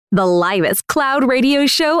the livest cloud radio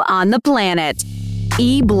show on the planet.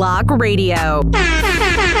 E-Block Radio.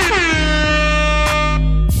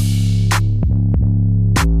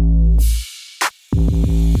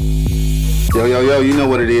 Yo, you know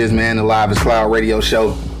what it is, man. The livest cloud radio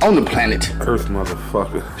show on the planet. Earth,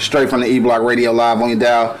 motherfucker. Straight from the E-Block Radio live on your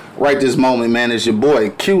dial. Right this moment, man, it's your boy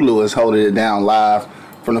Q Lewis holding it down live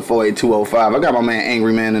from the 48205. I got my man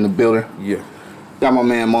Angry Man in the building. Yeah. Got my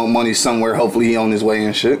man Monk Money somewhere. Hopefully he on his way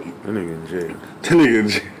and shit. That nigga in jail. That nigga in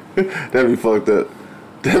jail. That'd be fucked up.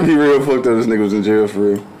 That'd be real fucked up. This nigga was in jail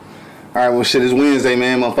for real. Alright, well shit, it's Wednesday,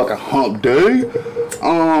 man. Motherfucking hump day.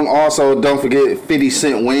 Also, don't forget 50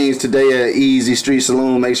 Cent Wings today at Easy Street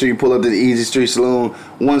Saloon. Make sure you pull up to the Easy Street Saloon,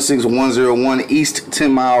 16101 East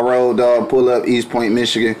 10 Mile Road, dog. Pull up, East Point,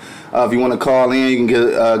 Michigan. If you want to call in, you can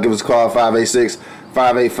give us a call,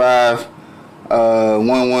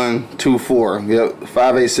 586-585-1124. Yep,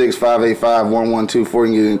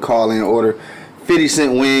 586-585-1124. You can call in, order 50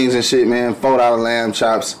 Cent Wings and shit, man. $4 lamb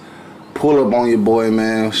chops. Pull up on your boy,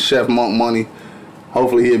 man. Chef Monk Money.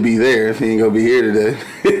 Hopefully he'll be there if he ain't gonna be here today.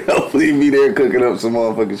 Hopefully he'll be there cooking up some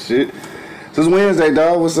motherfucking shit. So it's Wednesday,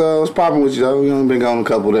 dog. What's popping with you, dog? You only been gone a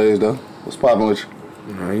couple days, though. What's popping with you?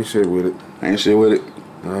 I ain't shit with it. Ain't shit with it?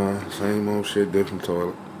 Same old shit, different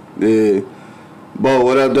toilet. Yeah. Bo,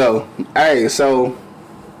 what up, though? Hey, so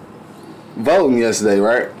voting yesterday,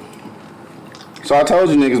 right? So I told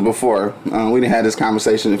you niggas before. We done had this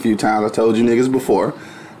conversation a few times. I told you niggas before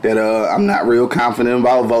that I'm not real confident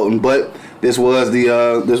about voting, but this was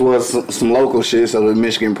some local shit, so the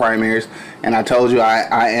Michigan primaries, and I told you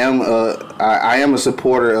I am a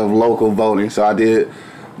supporter of local voting, so I did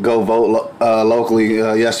go vote locally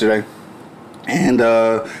yesterday, and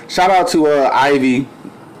shout out to Ivy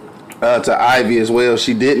as well.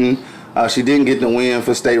 She didn't get the win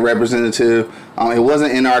for state representative. It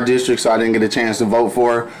wasn't in our district, so I didn't get a chance to vote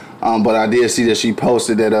for her, but I did see that she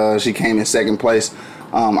posted that she came in second place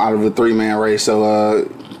out of a 3-man race. So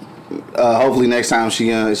hopefully next time she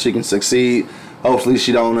can succeed. Hopefully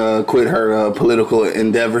she don't quit her political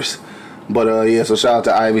endeavors. But yeah, so shout out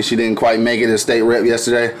to Ivy. She didn't quite make it as state rep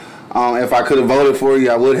yesterday. If I could have voted for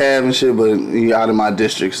you, I would have and shit, but you're out of my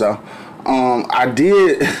district. So I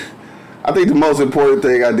did. I think the most important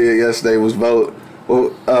thing I did yesterday was vote. Well,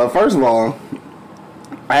 first of all,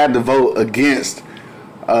 I had to vote against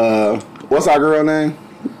what's our girl name?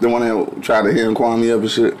 The one that tried to hit and Kwame up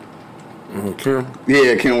and shit. Kim?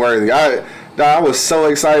 Yeah, Kim Worthy. I was so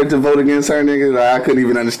excited to vote against her, nigga, that I couldn't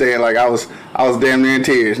even understand. Like, I was damn near in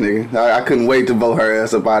tears, nigga. I couldn't wait to vote her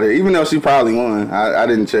ass up out of here, even though she probably won. I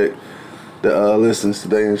didn't check the listens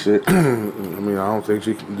today and shit. I mean, I don't think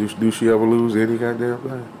she do she ever lose any goddamn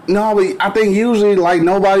thing? No, but I think usually, like,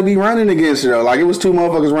 nobody be running against her, though. Like, it was 2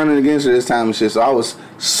 motherfuckers running against her this time and shit, so I was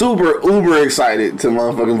super uber excited to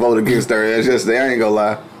motherfucking vote against her ass yesterday. I ain't gonna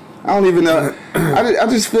lie. I don't even know. I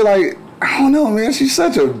just feel like, I don't know, man. She's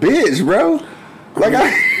such a bitch, bro. Like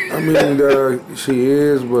I mean, she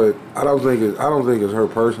is, but I don't think it's her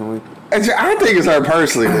personally. I think it's her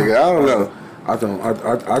personally, nigga. I don't know. I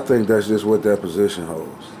think that's just what that position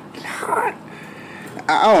holds. I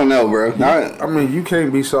don't know, bro. I mean, you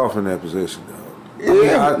can't be soft in that position, though.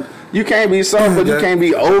 Yeah, you can't be soft, but you can't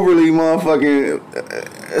be overly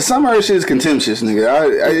motherfucking. Some of her shit is contemptuous,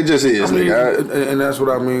 nigga. It just is, nigga. And that's what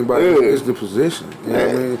I mean by it's the position. You know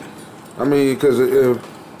what I mean? I mean, because if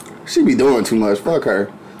she be doing too much, fuck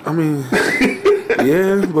her. I mean,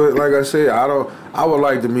 yeah, but like I said, I would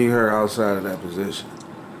like to meet her outside of that position.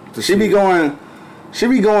 She be going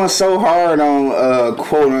so hard on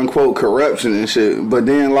quote unquote corruption and shit, but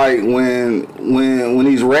then like when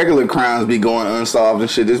these regular crimes be going unsolved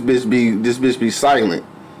and shit, this bitch be silent,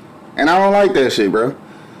 and I don't like that shit, bro.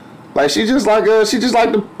 Like she just like the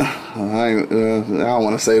I don't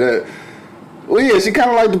want to say that. Well, yeah, she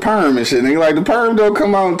kind of like the perm and shit, nigga. Like, the perm don't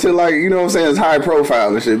come out until, like, you know what I'm saying, it's high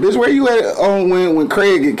profile and shit. Bitch, where you at when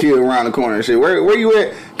Craig get killed around the corner and shit? Where you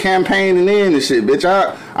at campaigning in and shit, bitch?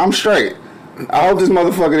 I'm straight. I hope this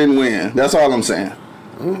motherfucker didn't win. That's all I'm saying.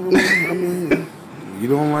 I mean, you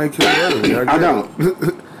don't like him. I don't.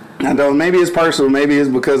 I don't. Maybe it's personal. Maybe it's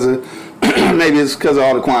because of all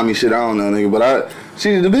the Kwame shit. I don't know, nigga. But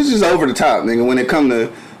the bitch is over the top, nigga, when it come to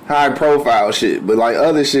high profile shit, but like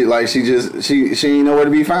other shit, like she ain't nowhere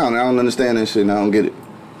to be found. I don't understand that shit and I don't get it.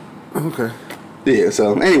 Okay. Yeah,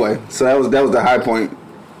 so anyway, so that was the high point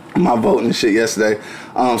of my voting shit yesterday.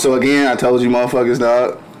 So again, I told you motherfuckers,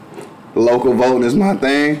 dog, local voting is my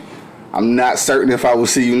thing. I'm not certain if I will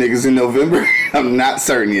see you niggas in November. I'm not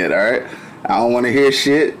certain yet, alright? I don't want to hear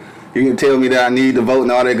shit. You can tell me that I need to vote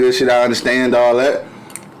and all that good shit. I understand all that.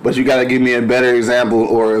 But you gotta give me a better example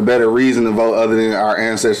or a better reason to vote other than our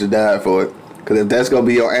ancestors died for it. Because if that's gonna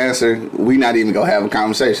be your answer, we not even gonna have a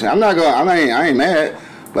conversation. I ain't mad.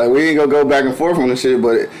 Like, we ain't gonna go back and forth on this shit.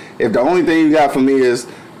 But if the only thing you got for me is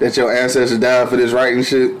that your ancestors died for this right and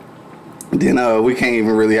shit, then we can't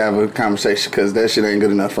even really have a conversation because that shit ain't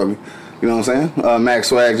good enough for me. You know what I'm saying? Max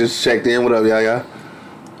Swag just checked in. What up, y'all?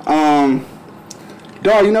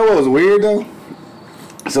 Dog, you know what was weird though?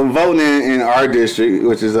 So voting in our district,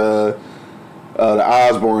 which is the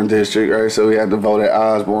Osborne district, right? So we had to vote at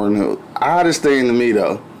Osborne. The oddest thing to me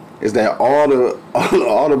though is that all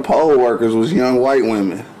the poll workers was young white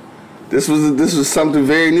women. This was something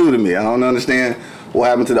very new to me. I don't understand what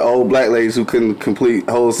happened to the old black ladies who couldn't complete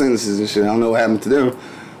whole sentences and shit. I don't know what happened to them,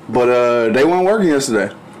 but they weren't working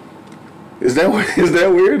yesterday. Is that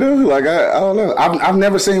weird though? Like I don't know. I've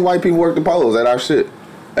never seen white people work the polls at our shit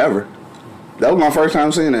ever. That was my first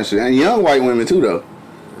time seeing that shit, and young white women too though.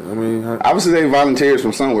 I mean, obviously they volunteers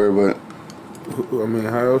from somewhere, but I mean,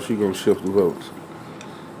 how else you gonna shift the votes?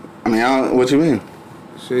 I mean, what you mean?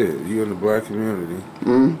 Shit, you in the black community.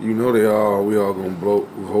 Mm-hmm. You know we all gonna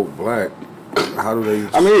vote black. How do they?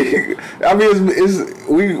 I mean, it's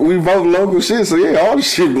we vote local shit, so yeah, all the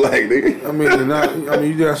shit black, nigga. I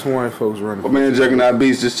mean, you got some white folks running. My man Juggernaut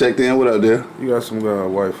Beats just checked in. What up, there? You got some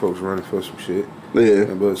white folks running for some shit. Yeah.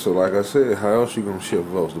 But so, like I said, how else you gonna shift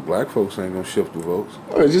votes? The black folks ain't gonna shift the votes.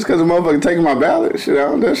 Well, just because a motherfucker taking my ballot, that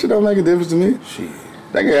shit don't make a difference to me. Shit.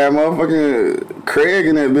 They can have motherfucking Craig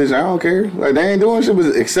in that bitch. I don't care. Like, they ain't doing shit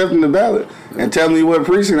but accepting the ballot and telling me what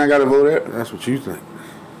precinct I gotta vote at. That's what you think.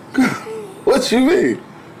 What you mean?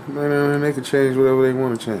 Man, they can change whatever they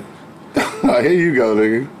want to change. Oh, here you go,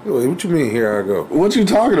 nigga. What you mean, here I go? What you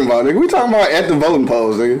talking about, nigga? We talking about at the voting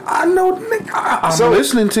polls, nigga. I know, nigga. I'm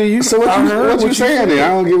listening to you. So what you saying then? I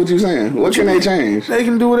don't get what you saying. What can they change? They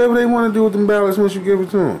can do whatever they want to do with them ballots once you give it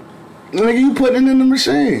to them. Nigga, you putting it in the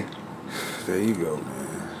machine. There you go,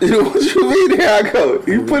 man. What you mean, here I go?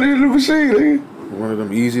 You put it in the machine, nigga. One of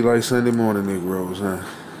them easy like Sunday morning Negroes, huh?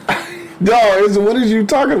 Dog, what is you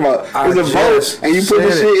talking about? It's a vote, and you put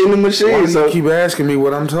the shit in the machine. Why do you keep asking me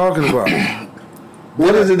what I'm talking about?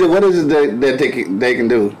 What is it that they can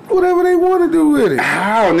do? Whatever they want to do with it.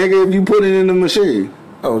 How, nigga, if you put it in the machine?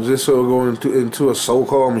 Oh, just so it go into a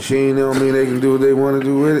so-called machine, don't mean they can do what they want to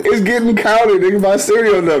do with it? It's getting counted, nigga, by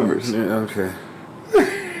serial numbers. Yeah, okay.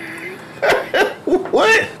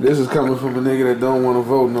 What? This is coming from a nigga that don't want to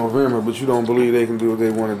vote in November, but you don't believe they can do what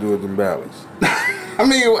they want to do with them ballots. I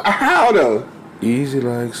mean, how though? Easy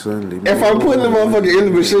like Sunday. If I'm putting the motherfucker in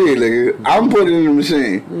the machine, nigga, I'm putting it in the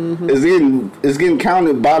machine. Mm-hmm. It's getting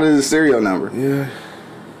counted by the serial number. Yeah.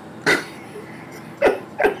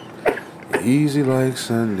 Easy like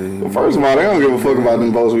Sunday. Well, first of all, they don't give a fuck about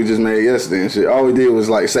them votes we just made yesterday and shit. All we did was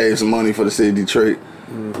like save some money for the city of Detroit.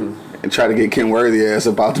 Mm-hmm. And try to get Ken Worthy ass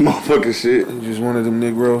about the motherfucking shit. Just one of them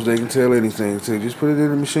Negroes, they can tell anything to. Just put it in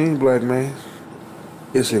the machine, black man.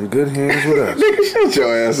 It's in good hands with us. Nigga, shut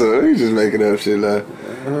your ass up. You just making up shit, like.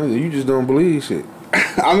 You just don't believe shit.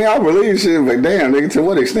 I mean, I believe shit, but damn, nigga, to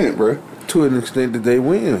what extent, bro? To an extent that they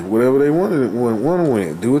win. Whatever they want to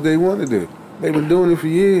win. Do what they want to do. They've been doing it for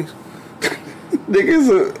years.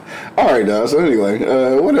 Nigga, alright, dog. So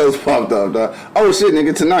anyway, what else popped up, dog? Oh, shit,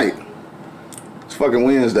 nigga, tonight. It's fucking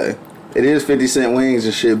Wednesday. It is 50 cent wings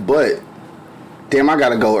and shit, but damn, I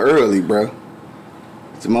gotta go early, bro.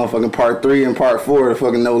 It's a motherfucking part 3 and part 4 of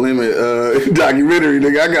fucking No Limit documentary,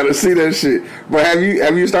 nigga. I gotta see that shit. But have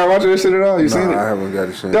you started watching that shit at all? You seen it? I haven't got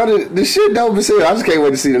to see it. The shit dope as hell. I just can't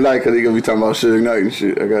wait to see the night because he gonna be talking about Suge Knight and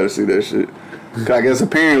shit. I gotta see that shit. Cause I guess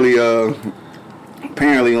apparently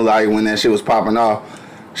like when that shit was popping off,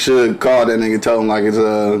 Suge called that nigga, told him like it's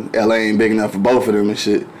LA ain't big enough for both of them and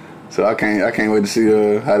shit. So I can't wait to see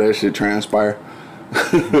how that shit transpire.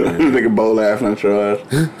 Nigga Bo laughing at your ass.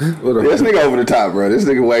 This nigga over the top, bro. This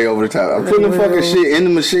nigga way over the top. I'm putting the fucking shit in the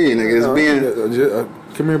machine, nigga.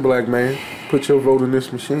 It's come here, black man. Put your vote in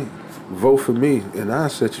this machine. Vote for me, and I'll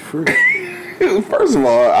set you free. First of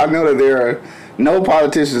all, I know that there are no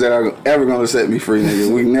politicians that are ever gonna set me free,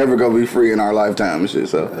 nigga. We never gonna be free in our lifetime and shit.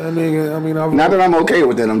 So I mean, not that I'm okay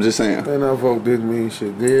with that. I'm just saying. And our vote didn't mean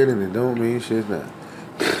shit then, and it don't mean shit now.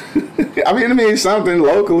 I mean, it means something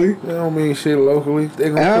locally. They don't mean shit locally.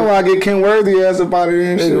 And that's why I get Ken Worthy ass up out of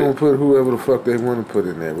there and shit. They gonna put whoever the fuck they want to put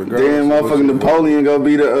in there. Then motherfucking Napoleon go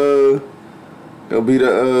be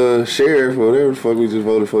the sheriff or whatever the fuck we just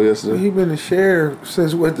voted for yesterday. He been the sheriff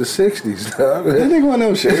since what, the 60s, dog. That nigga wasn't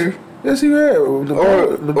no sheriff. Yes, he had.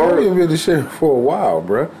 Napoleon been the sheriff for a while,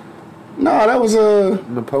 bruh. No, that was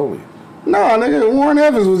Napoleon. No, nigga, Warren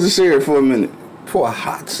Evans was the sheriff for a minute. For a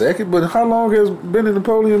hot second, but how long has Benny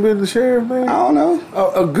Napoleon been the sheriff, man? I don't know.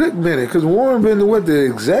 A good minute, because Warren been the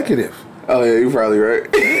executive. Oh yeah, you're probably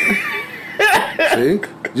right. See?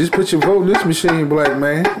 Just put your vote in this machine, black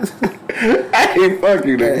man. Hey, fuck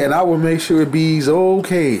you, nigga. And I will make sure it be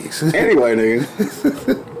okays. Anyway, nigga.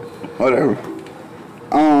 Whatever.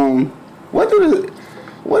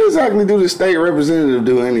 What exactly do the state representative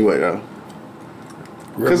do anyway, though?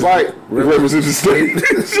 Because like represent the state.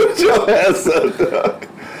 Shut your ass up, dog.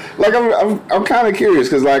 Like I'm kind of curious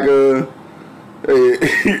because like he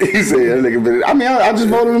said that nigga been. I mean I just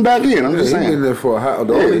voted him back in. I'm just saying. He been there for a hot.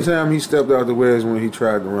 The only time he stepped out the way is when he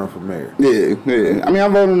tried to run for mayor. Yeah. I mean I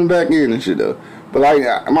voted him back in and shit though. But like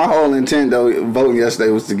my whole intent though voting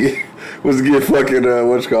yesterday was to get fucking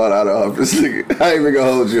what's called out of office. Nigga. I ain't even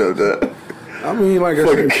gonna hold you up there. I mean, like I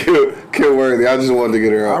fucking said, kill Worthy. I just wanted to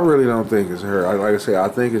get her out. I really don't think it's her. Like I said, I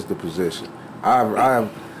think it's the position. We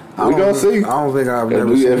gonna see. I don't think I've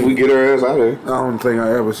never seen. seen. If we get her ass out of here. I don't think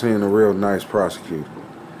I ever seen a real nice prosecutor.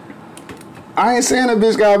 I ain't saying a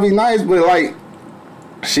bitch gotta be nice, but like,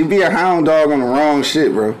 she be a hound dog on the wrong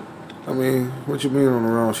shit, bro. I mean, what you mean on the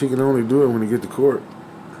wrong? She can only do it when you get to court.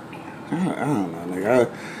 I don't know,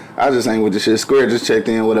 nigga. I just ain't with the shit. Square just checked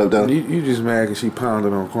in. What up, though? You just mad because she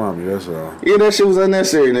pounded on Kwame. That's all. Yeah, that shit was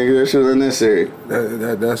unnecessary, nigga. That shit was unnecessary.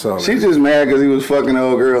 That's all. She just mad because he was fucking the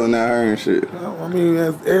old girl and not her and shit. I mean,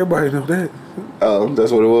 everybody know that. Oh,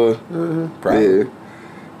 that's what it was? Probably. Yeah.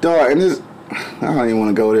 Dog, and this... I don't even want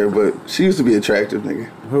to go there, but she used to be attractive, nigga.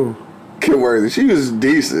 Who? Kim Worthy. She was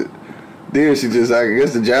decent. Then she just, I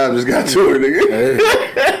guess the job just got to her, nigga.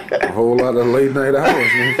 Hey, a whole lot of late night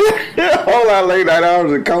hours, man. A whole lot of late night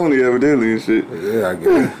hours in Coney, evidently, and shit. Yeah, I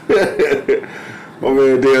get it. My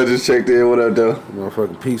man Dale just checked in. What up, though?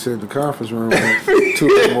 Motherfucking pizza in the conference room. 2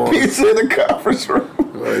 in the morning. Pizza in the conference room.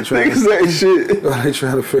 Niggas ain't shit. They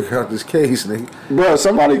trying to figure out this case, nigga. Bro,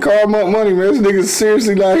 somebody call him up money, man. This nigga's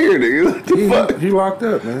seriously not here, nigga. What the fuck? He locked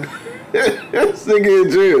up, man. This nigga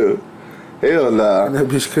in jail. Hell nah. And that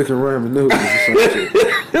bitch cooking ramen noodles or some shit.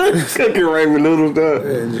 Cooking ramen noodles, dog.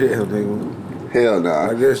 Yeah, in jail, nigga. Hell nah.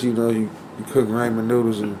 I guess, you cook ramen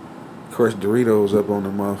noodles and crush Doritos up on the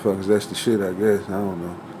motherfuckers. That's the shit, I guess. I don't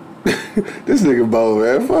know. This nigga Bo,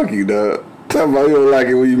 man. Fuck you, dog. Talking about you don't like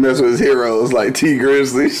it when you mess with his heroes like T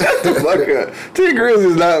Grizzly. Shut the fuck up. T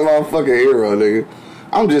Grizzly's not my fucking hero, nigga.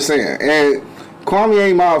 I'm just saying. And Kwame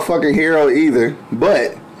ain't my fucking hero either.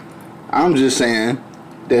 But I'm just saying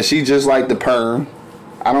that she just like the perm.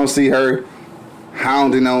 I don't see her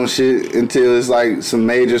hounding on shit until it's like some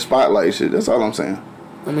major spotlight shit. That's all I'm saying.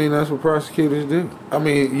 I mean, that's what prosecutors do. I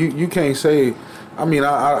mean, you can't say. I mean,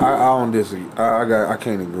 I don't disagree. I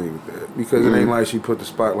can't agree with that because it ain't like she put the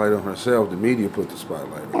spotlight on herself. The media put the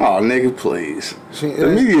spotlight on her. Oh, nigga, please. The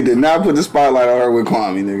media did not put the spotlight on her with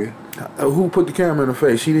Kwame, nigga. Who put the camera in her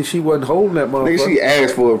face? She wasn't holding that motherfucker. Nigga, she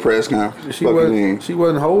asked for a press conference. She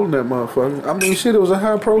wasn't holding that motherfucker. I mean, shit, it was a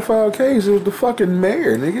high profile case. It was the fucking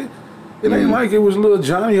mayor, nigga. It ain't like it was little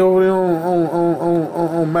Johnny over there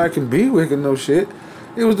on Mac and Bewick and no shit.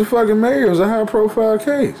 It was the fucking mayor. It was a high profile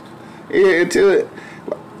case. Yeah, until it.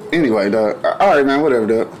 Anyway, dog. All right, man. Whatever,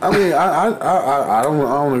 dog. I mean, I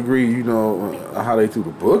don't agree. You know how they threw the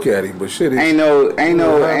book at him, but shit, ain't no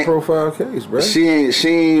high profile case, bro. She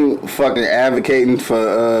ain't fucking advocating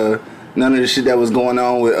for none of the shit that was going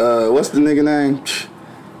on with what's the nigga name?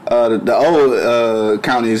 The old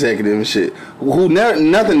county executive and shit. Who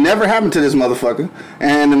nothing never happened to this motherfucker.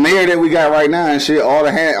 And the mayor that we got right now and shit, all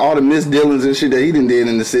the misdealings and shit that he done did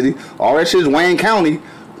in the city, all that shit's Wayne County.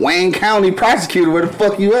 Wayne County prosecutor, where the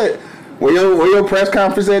fuck you at? Where your press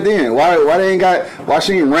conference at then? Why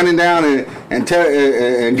she ain't running down and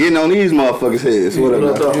getting on these motherfuckers' heads? What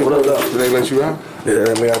up? Did they let you out? Yeah,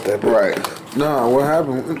 let me out there. Right. Nah, what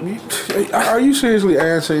happened? Are you seriously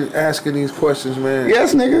asking these questions, man?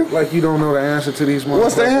 Yes, nigga. Like you don't know the answer to these motherfuckers?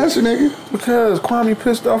 What's the answer, nigga? Because Kwame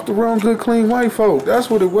pissed off the wrong good, clean white folk. That's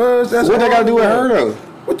what it was. That's what they got to do with her, though?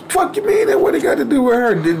 What the fuck you mean? What they got to do with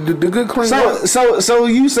her? The good, clean white? So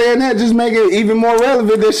you saying that just make it even more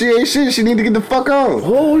relevant that she ain't shit. She need to get the fuck on.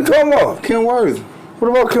 Who are we talking about? Kim Worthy.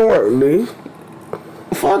 What about Kim Worthy, Lee?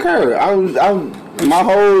 Fuck her. My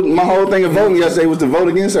whole thing of voting yesterday was to vote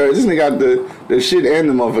against her. This nigga got the shit and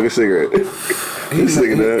the motherfucking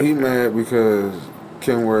cigarette. He mad because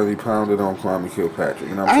Kim Worthy pounded on Kwame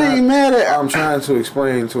Kilpatrick. And I'm trying to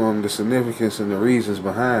explain to him the significance and the reasons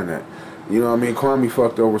behind that. You know what I mean? Kwame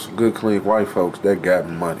fucked over some good, clean white folks that got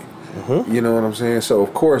money. Mm-hmm. You know what I'm saying? So,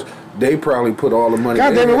 of course, they probably put all the money.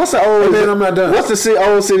 God damn it, what's the old... I'm not done. What's the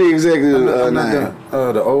old city executive I'm not name?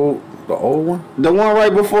 done. The old one? The one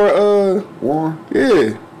right before... Warren?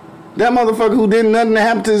 Yeah. That motherfucker who did nothing to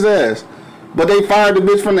happen to his ass. But they fired the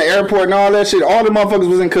bitch from the airport and all that shit. All the motherfuckers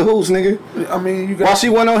was in cahoots, nigga. I mean, you got... Why she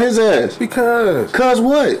went on his ass? Because. Cause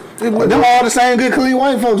what? Them all the same good, clean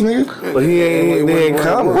white folks, nigga. But he ain't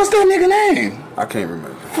coming. What's that nigga name? I can't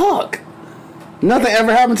remember. Fuck. Nothing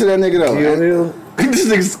ever happened to that nigga, though. Gil Hill? This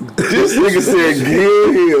nigga said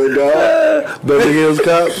Gil Hill, dog. Beverly Hills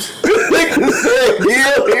Cops? This nigga said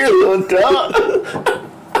Gil Hill, dog.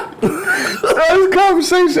 This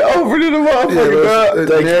conversation over to the motherfucker,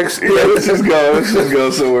 dog. Next. Yeah, let's just go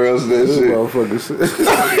somewhere else. That shit. Motherfucker said.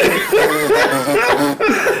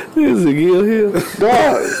 This is Gil Hill.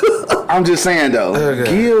 Dog. I'm just saying though,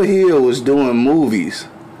 Gil Hill was doing movies.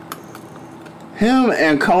 Him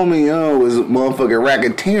and Coleman Young was motherfucking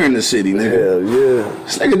racketeering the city, nigga. Hell yeah.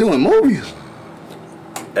 This nigga doing movies.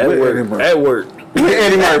 At work. With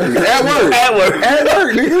Eddie Murphy. At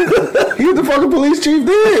work, nigga. He was the fucking police chief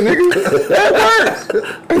then, nigga. At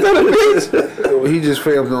work. Ain't that a bitch? He just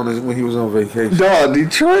filmed on when he was on vacation. Dog,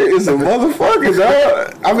 Detroit is a motherfucker,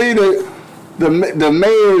 dog. I mean,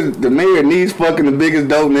 the mayor needs fucking the biggest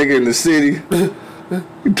dope nigga in the city.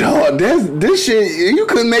 Dog, this shit, you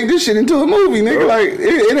couldn't make this shit into a movie, nigga. Like,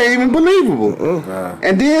 it ain't even believable.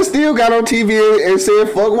 And then still got on TV and said,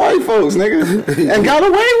 fuck white folks, nigga. And got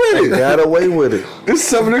away with it. This is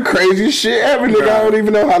some of the craziest shit ever, nigga. I don't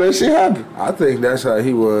even know how that shit happened. I think that's how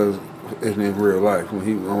he was in real life when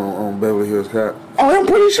he was on Beverly Hills Cop. Oh, I'm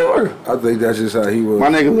pretty sure. I think that's just how he was. My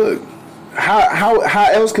nigga, look. How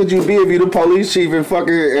else could you be if you the police chief and fucking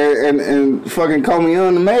and fucking Coleman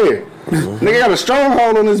Young the mayor? Nigga got a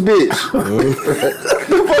stronghold on this bitch.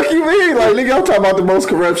 The fuck you mean? Like, nigga, I'm talking about the most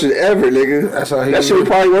corruption ever, nigga. That's how he that shit was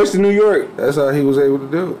probably worse than New York. That's how he was able to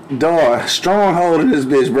do it. Dog, stronghold in this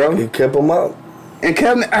bitch, bro. He kept him out. And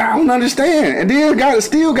kept, I don't understand. And then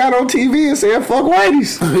still got on TV and said, fuck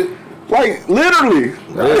whiteys. Like, literally.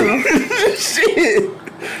 Shit.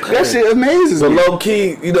 That shit amazes But me. low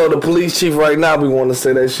key, you know, the police chief right now, we want to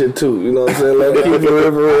say that shit too. You know what I'm saying? Let me keep it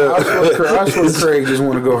real. I swear Craig just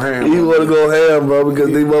want to go ham. He want to go ham, bro, because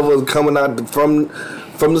these motherfuckers coming out from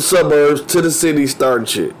the suburbs to the city starting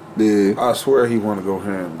shit. Yeah. I swear he want to go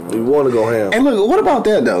ham. Bro. He want to go ham. And look, what about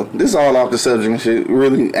that though? This is all off the subject and shit.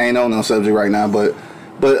 Really ain't on no subject right now, but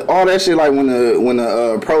all that shit, like when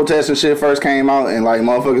the protests and shit first came out, and like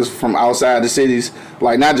motherfuckers from outside the cities,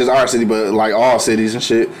 like not just our city, but like all cities and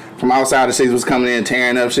shit from outside the cities was coming in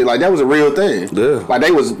tearing up shit. Like that was a real thing. Yeah. Like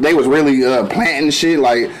they was really planting shit,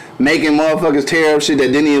 like making motherfuckers tear up shit that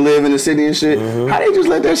didn't even live in the city and shit. Mm-hmm. How they just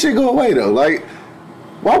let that shit go away though? Like,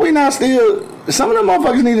 why we not still? Some of them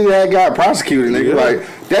motherfuckers needed to have got prosecuted, nigga. Yeah.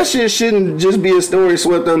 Like that shit shouldn't just be a story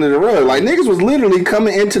swept under the rug. Like niggas was literally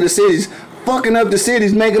coming into the cities, fucking up the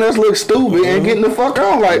cities, making us look stupid and getting the fuck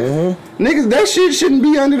on. Like, niggas, that shit shouldn't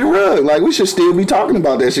be under the rug. Like, we should still be talking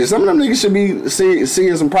about that shit. Some of them niggas should be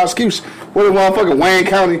seeing some prosecution. What if motherfucking Wayne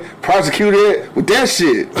County prosecuted with that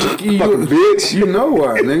shit? Fucking bitch. You know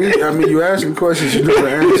why, nigga? I mean, you asking questions you never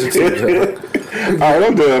answer to. Alright,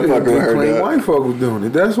 I'm done fucking with her, dog. White folk was doing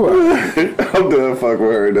it, that's why. I'm done fucking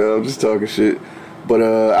with her, dog. I'm just talking shit. But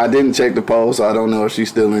I didn't check the poll, so I don't know if she's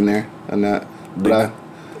still in there or not. But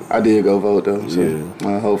I did go vote though, so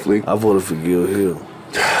hopefully. I voted for Gil Hill.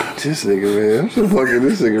 This nigga, man,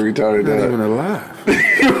 this nigga retarded. Not even alive.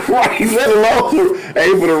 Right, let alone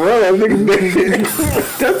able to run,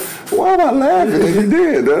 nigga. Why am I laughing? He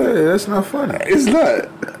did, dog. Hey, that's not funny. It's not.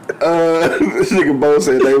 This nigga Bo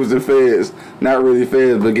said they was the feds, not really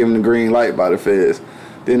feds, but giving the green light by the feds.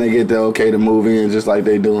 Then they get the okay to move in just like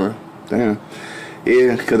they doing. Damn.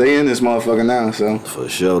 Yeah, cause they in this motherfucker now, so. For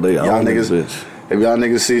sure, they y'all own niggas. this bitch. If y'all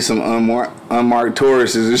niggas see some unmarked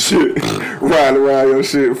Tauruses and shit riding around your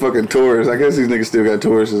shit, fucking Taurus. I guess these niggas still got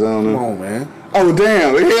Tauruses, I don't know. Come on, man. Oh,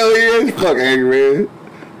 damn. Hell yeah. You fucking angry, man.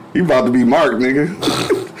 You about to be marked, nigga.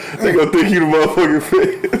 They gonna think you the motherfucking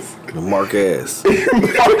feds. The mark ass.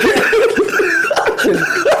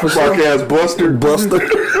 Mark ass Buster.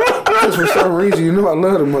 For some reason, you know I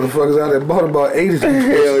love them motherfuckers out there. Bought about 80 of them.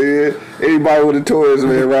 Hell yeah. Anybody with a Taurus,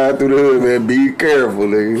 man, ride through the hood, man, be careful,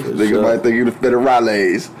 nigga. Nigga might think you the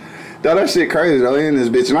Federales. Dog, that shit crazy, though, in this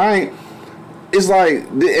bitch. And it's like,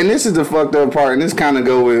 and this is the fucked up part, and this kind of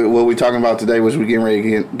go with what we talking about today, which we getting ready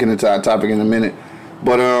to get into our topic in a minute.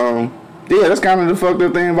 But, yeah, that's kind of the fucked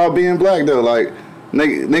up thing about being black, though. Like,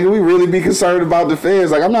 nigga, we really be concerned about the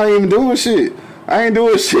feds. Like, I'm not even doing shit. I ain't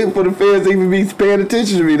doing shit for the feds to even be paying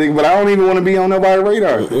attention to me, nigga, but I don't even want to be on nobody's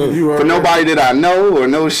radar. For nobody that I know or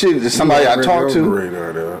no shit, just somebody I talk to. You already on the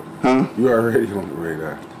radar, though. Huh? You already on the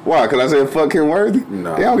radar. Why? Because I said fuck Kim Worthy?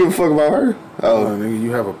 No. They don't give a fuck about her. Oh, nigga,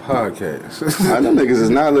 you have a podcast. Them niggas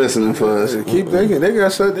is not listening for us. Keep thinking. They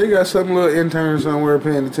got some little intern somewhere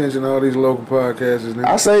paying attention to all these local podcasts. Nigga.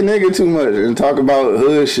 I say nigga too much and talk about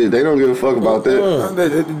hood shit. They don't give a fuck about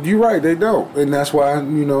that. You right, they don't. And that's why,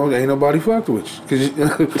 ain't nobody fucked with you.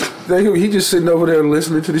 Because he just sitting over there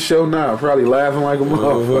listening to the show now, probably laughing like a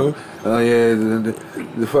motherfucker. Oh, yeah,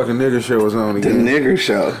 the fucking nigger show was on again. The nigger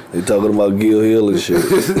show. They talking about Gil Hill and shit.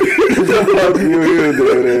 Gil Hill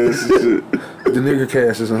doing that shit. The nigger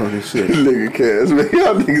cast is on this shit. Nigger cast, man.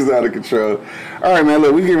 Y'all niggas out of control. All right, man.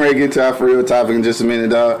 Look, we getting ready to get to our for real topic in just a minute,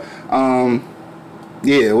 dog.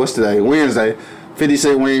 Yeah, what's today? Wednesday. 50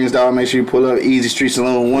 Cent Wings, dog. Make sure you pull up Easy Street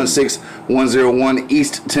Saloon, 16101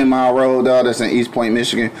 East 10 Mile Road, dog. That's in East Point,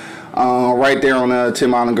 Michigan. Right there on 10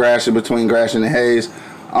 Mile and Gratiot, between Gratiot and Hayes.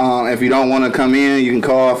 If you don't want to come in, you can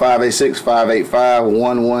call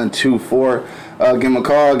 586-585-1124. Give them a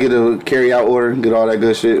call, get a carry-out order, get all that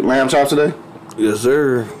good shit. Lamb chops today? Yes,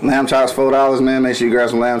 sir. Lamb chops, $4, man. Make sure you grab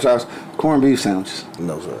some lamb chops. Corned beef sandwiches.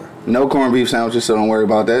 No, sir. No corned beef sandwiches, so don't worry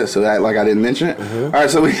about that. So act like I didn't mention it. All right,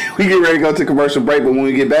 so we get ready to go to commercial break, but when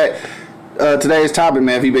we get back, today's topic,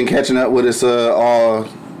 man, if you've been catching up with us all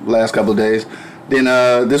last couple of days, then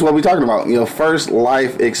this is what we're talking about. Your first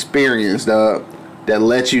life experience, dog, that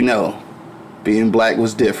lets you know being black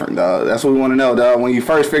was different, dog. That's what we want to know, dog. When you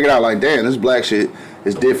first figured out, like, damn, this black shit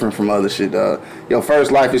is different from other shit, dog. Your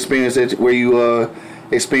first life experience where you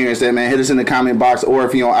experienced that, man, hit us in the comment box, or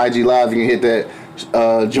if you're on IG Live, you can hit that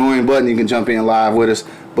join button. You can jump in live with us.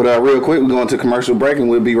 But real quick, we're going to commercial break, and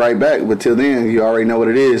we'll be right back. But till then, you already know what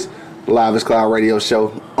it is. Live is Cloud Radio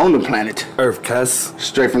show on the planet Earth, cuss.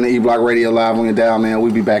 Straight from the E-Block Radio live on your dial, man.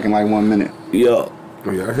 We'll be back in like 1 minute. Yo.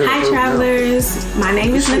 Hi travelers, my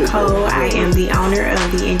name is Nicole. I am the owner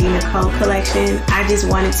of the Indie Nicole collection. I just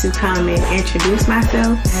wanted to come and introduce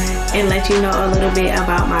myself and let you know a little bit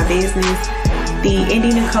about my business. The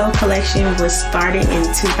Indie Nicole collection was started in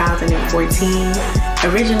 2014.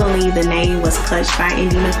 Originally, the name was Clutch by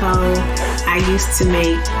Indie Nicole. I used to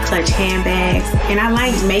make clutch handbags and I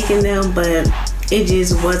liked making them, but it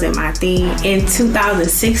just wasn't my thing. In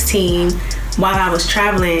 2016, while I was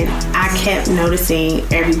traveling, I kept noticing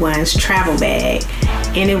everyone's travel bag,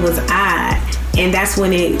 and it was odd. And that's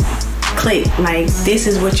when it clicked. Like, this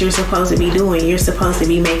is what you're supposed to be doing. You're supposed to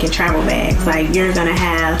be making travel bags. Like, you're gonna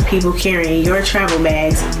have people carrying your travel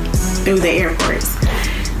bags through the airports.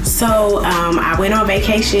 So I went on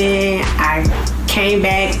vacation. I came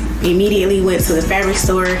back, immediately went to the fabric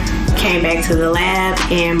store, came back to the lab,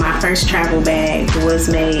 and my first travel bag was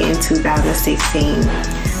made in 2016.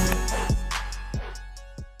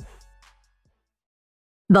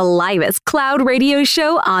 The livest cloud radio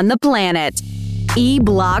show on the planet.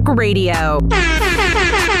 E-Block Radio.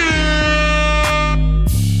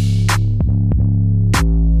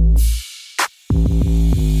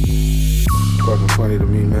 Fucking funny to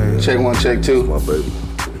me, man. Check one, check two. My baby.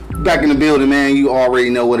 Back in the building, man. You already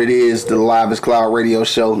know what it is. The livest cloud radio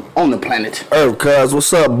show on the planet Earth, cuz.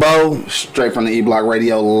 What's up, Bo? Straight from the E-Block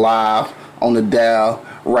Radio live on the dial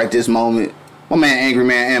right this moment. My man Angry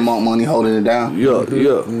Man and Monk Money holding it down. Yeah.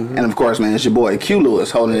 Mm-hmm. And of course, man, it's your boy Q Lewis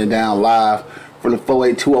holding it down live from the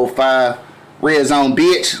 48205 Red Zone,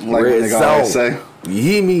 bitch. Like Red what they always Zone. say. You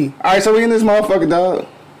hear me? Alright, so we in this motherfucker, dog.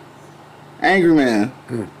 Angry Man.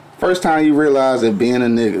 First time you realized that being a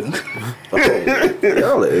nigga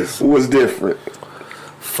was different.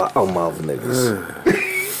 Foul mouth niggas.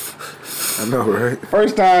 I know, right?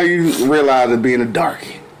 First time you realized that being a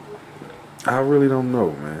darkie. I really don't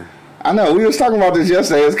know, man. I know, we was talking about this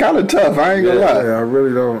yesterday. It's kind of tough. I ain't gonna lie. Yeah, I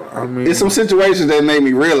really don't. I mean, it's some situations that made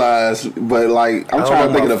me realize, but like I'm trying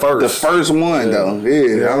to think of the first one though.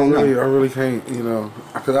 Yeah, I don't know. I really can't,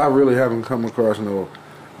 because I really haven't come across no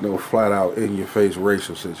flat out in your face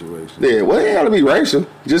racial situation. Yeah, well, it gotta be racial,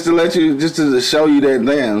 just to show you that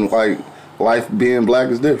damn like life being black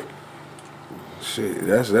is different. Shit,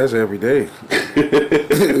 that's every day.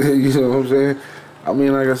 You know what I'm saying? I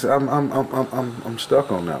mean, like I said, I'm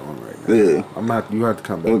stuck on that one right now. Yeah, I'm not. You have to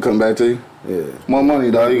come back. We'll come back to you. Yeah, more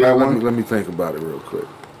money, dog. You got one? Let me think about it real quick.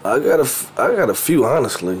 I got a few,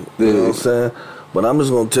 honestly. You know what I'm saying? But I'm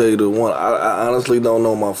just gonna tell you the one. I honestly don't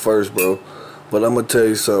know my first, bro. But I'm gonna tell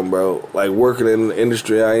you something, bro. Like working in the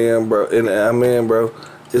industry I am, bro, and I'm in, bro.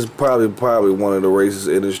 It's probably one of the racist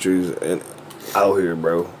industries out here,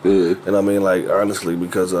 bro. Yeah. And I mean, like honestly,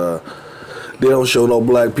 because they don't show no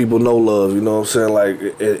black people no love, you know what I'm saying? Like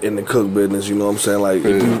in the cook business, you know what I'm saying? Like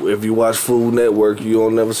if you watch Food Network, you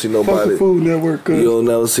don't never see nobody. Food Network. You don't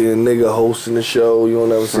never see a nigga hosting the show. You don't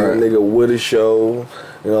never see a nigga with a show.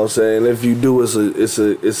 You know what I'm saying? If you do, it's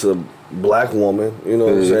a black woman, you know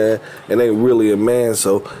what I'm saying, and ain't really a man.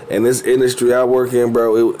 So in this industry I work in,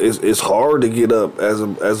 bro, it's hard to get up as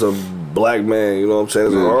a black man, you know what I'm saying?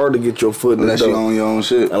 It's hard to get your foot in the door. Unless you own your own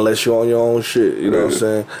shit. Unless you own your own shit, you know what I'm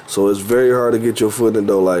saying? So it's very hard to get your foot in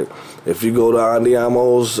the door. Like, if you go to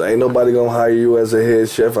Andiamo's, ain't nobody gonna hire you as a head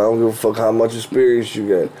chef. I don't give a fuck how much experience you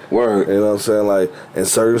got. Word. You know what I'm saying? Like, in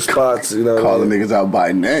certain spots, you know. Calling niggas out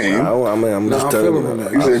by name. I'm just telling you.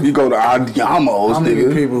 You said if you go to Andiamo's, how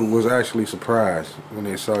many people was actually surprised when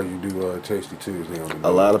they saw you do Tasty Tuesday on the news?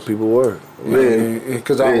 A lot of people were. Yeah.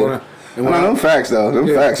 Because I want to... And when them facts though, them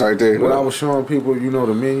facts right there. When I was showing people, you know,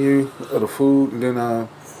 the menu of the food, and then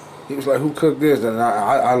he was like, "Who cooked this?" And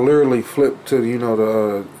I literally flipped to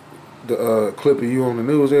the clip of you on the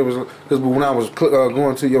news. It was because when I was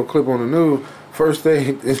going to your clip on the news, first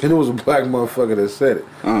thing, and it was a black motherfucker that said it.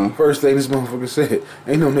 First thing this motherfucker said,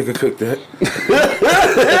 "Ain't no nigga cooked that."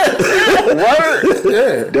 What?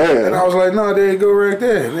 Yeah. Damn. And I was like, "No, there you go, right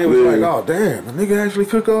there." And they was like, "Oh, damn, the nigga actually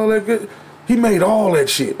cook all that good." He made all that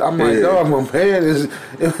shit. I'm like, dog, my man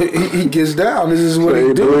he gets down. This is what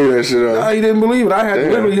he do. That shit no, he didn't believe it. I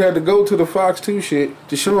literally had to go to the Fox 2 shit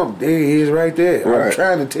to show him. There he is, right there. Right. I'm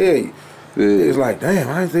trying to tell you. It's like, damn,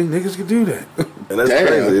 I didn't think niggas could do that. And that's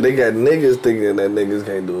crazy. They got niggas thinking that niggas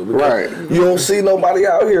can't do it. Right. You don't see nobody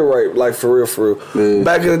out here, right? Like, for real. Yeah.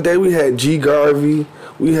 Back in the day, we had G. Garvey.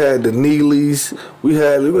 We had the Neelys. We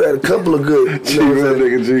had a couple of good. You know that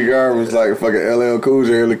nigga G. Garvey was like fucking LL Cool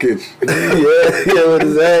J in the kitchen. yeah, with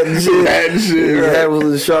his hat and shit. His hat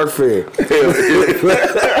was a shark fin.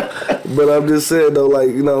 But I'm just saying though, like,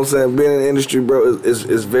 you know what I'm saying, being in the industry, bro, it's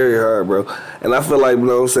very hard, bro. And I feel like, you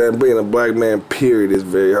know what I'm saying, being a black man, period, is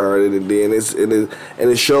very hard. And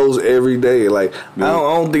it shows every day. Like, I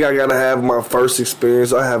don't think I gotta have my first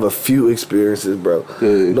experience. I have a few experiences, bro.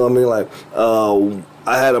 You know what I mean? Like,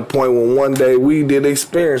 I had a point when one day we did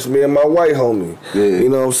experience, me and my white homie. You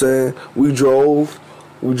know what I'm saying? We drove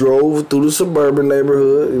through the suburban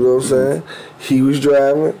neighborhood, you know what I'm saying? He was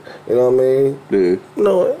driving, you know what I mean? You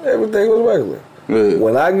know, everything was regular.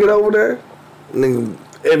 When I get over there, nigga,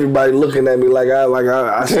 everybody looking at me like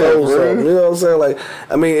I stole something, you know what I'm saying? Like,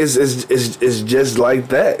 I mean, it's just like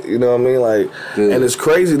that, you know what I mean? Like, and it's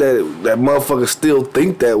crazy that motherfuckers still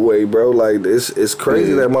think that way, bro. Like, it's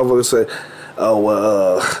crazy that motherfuckers say,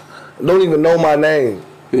 don't even know my name.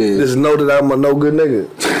 Just know that I'm a no good nigga.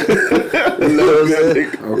 You know what I'm saying?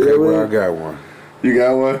 Okay, well, I got one. You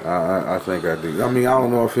got one? I think I do. I mean, I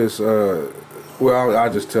don't know if it's, well,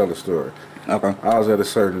 I'll just tell the story. Okay. I was at a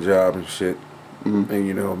certain job and shit, and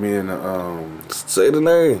you know, me and the, say the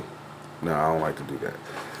name. No, I don't like to do that.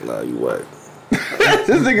 Nah, you whack.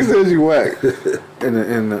 This nigga says you whack.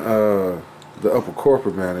 And the upper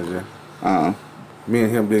corporate manager, me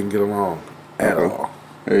and him didn't get along at all.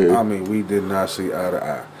 I mean, we did not see eye to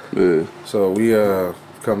eye. So we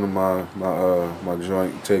come to my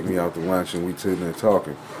joint, take me out to lunch, and we sitting there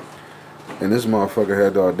talking. And this motherfucker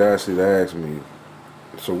had the audacity to ask me,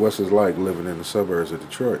 "So what's it like living in the suburbs of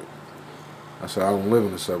Detroit?" I said, "I don't live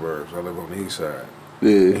in the suburbs. I live on the east side."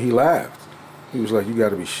 And he laughed. He was like, "You got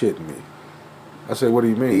to be shitting me." I said, "What do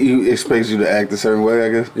you mean?" He expects you to act a certain way, I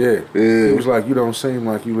guess? Yeah. He was like, "You don't seem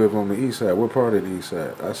like you live on the east side. What part of the east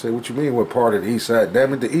side?" I said, "What you mean, what part of the east side?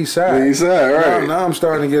 Damn it, the east side." The east side, right. Now I'm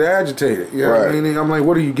starting to get agitated. You know what I mean? I'm like,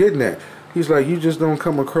 "What are you getting at?" He's like, "You just don't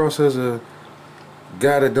come across as a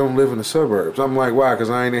guy that don't live in the suburbs." I'm like, "Why? Because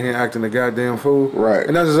I ain't in here acting a goddamn fool?" Right.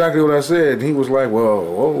 And that's exactly what I said. And he was like, "Well,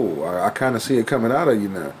 whoa, I kind of see it coming out of you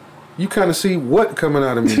now." You kind of see what coming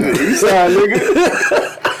out of me now? East side, nigga.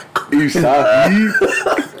 East side.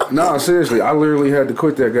 No, seriously, I literally had to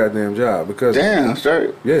quit that goddamn job because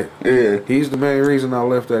straight. Yeah. He's the main reason I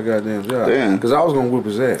left that goddamn job. Because I was gonna whoop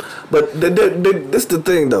his ass. But this the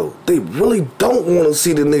thing though. They really don't want to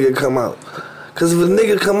see the nigga come out. Cause if a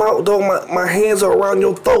nigga come out, though, my hands are around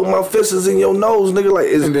your throat, my fist is in your nose, nigga. Like,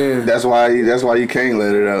 and then that's why you can't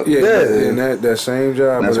let it out. Yeah. And that same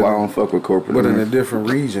job. That's why I don't fuck with corporate. But in a different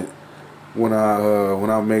region. When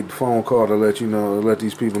I made the phone call to let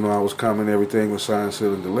these people know I was coming, everything was signed,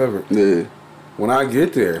 sealed, and delivered. Yeah. When I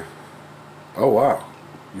get there, oh wow,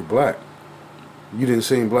 you're black. You didn't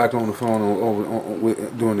seem black on the phone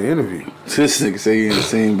during the interview. This nigga say you didn't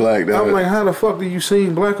seem black. I'm like, how the fuck do you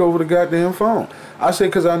seem black over the goddamn phone? I said,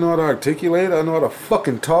 because I know how to articulate, I know how to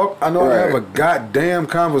fucking talk, I know how to have a goddamn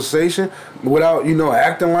conversation without,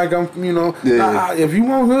 acting like I'm, if you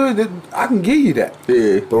want hood, I can give you that.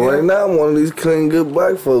 Yeah. But right now, I'm one of these clean, good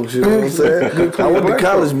black folks, you know what I'm saying? I went to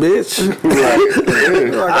college, bitch.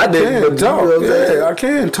 I didn't talk. You know I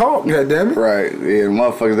can talk, goddammit. Right. Yeah,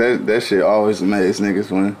 motherfuckers, that shit always amazes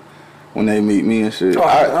niggas when when they meet me and shit. Oh,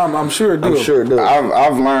 I'm sure it do. I'm sure it do.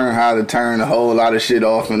 I've learned how to turn a whole lot of shit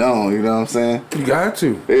off and on. You know what I'm saying? You got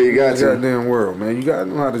to. Yeah, you got to. Goddamn world, man. You got to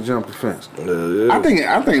know how to jump the fence.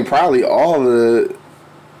 I think probably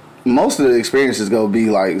most of the experiences gonna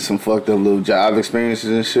be like some fucked up little job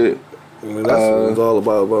experiences and shit. I mean, that's what it's all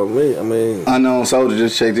about me. I mean, unknown soldier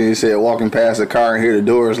just checked in. He said, walking past a car and hear the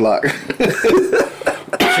doors locked. Seen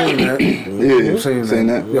that. Yeah, seen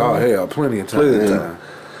that. Y'all hell, plenty of time.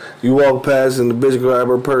 You walk past and the bitch grab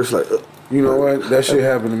her purse like. You know what? That shit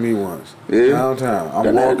happened to me once. Yeah. Downtown.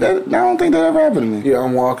 I'm walking. I don't think that ever happened to me. Yeah,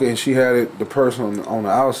 I'm walking and she had the purse on the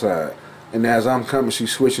outside. And as I'm coming, she's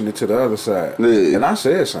switching it to the other side. Yeah. And I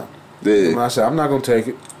said something. Yeah. And I said, I'm not going to take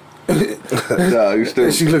it. No, you still.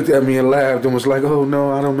 And she looked at me and laughed and was like, oh,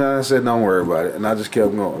 no, I don't mind. I said, don't worry about it. And I just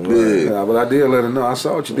kept going. Yeah. But I did let her know. I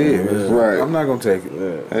saw what you did. Yeah. Right. I'm not going to take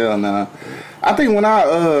it. Yeah. Hell nah. I think when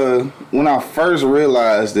I first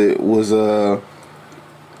realized it was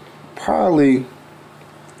probably,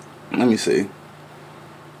 let me see.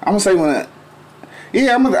 I'm gonna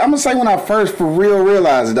say when I first for real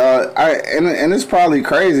realized it, dog. And it's probably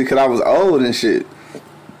crazy because I was old and shit.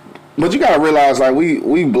 But you gotta realize, like,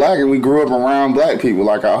 we black and we grew up around black people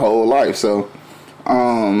like our whole life. So,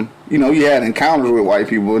 you know, you had encounters with white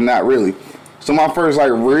people, but not really. So my first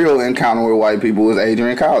like real encounter with white people was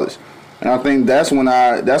Adrian College, and I think that's when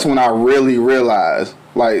I really realized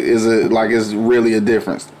it's really a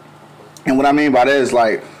difference. And what I mean by that is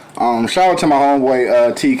like, shout out to my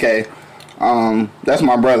homeboy TK. That's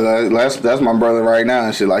my brother. That's my brother right now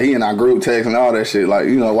and shit. Like, he and I group text and all that shit. Like,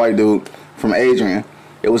 you know, white dude from Adrian.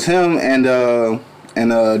 It was him and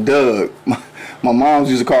Doug. My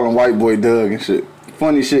moms used to call him White Boy Doug and shit.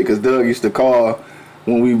 Funny shit, because Doug used to call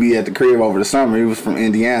when we be at the crib over the summer. He was from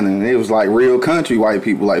Indiana, and it was like real country white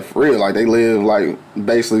people, like for real. Like, they lived like,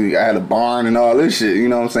 basically I had a barn and all this shit, you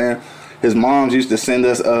know what I'm saying? His moms used to send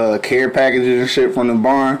us care packages and shit from the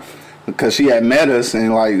barn because she had met us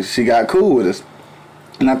and like she got cool with us.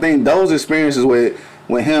 And I think those experiences with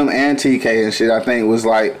him and TK and shit, I think was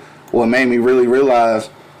like what made me really realize,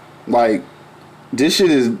 like, this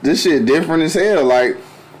shit different as hell. Like,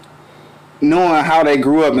 knowing how they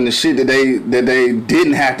grew up and the shit that they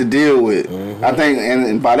didn't have to deal with. Mm-hmm. I think,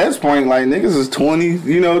 and by that point, like, niggas is 20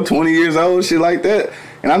 years old, shit like that.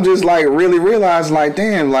 And I'm just like really realizing, like,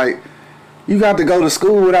 damn, like, you got to go to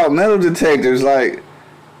school without metal detectors. Like,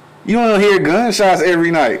 you don't hear gunshots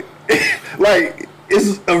every night. Like,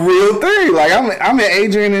 it's a real thing. Like, I'm at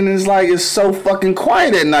Adrian and it's like, it's so fucking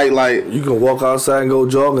quiet at night. Like, you can walk outside and go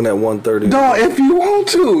jogging at 1:30. Dog, if you want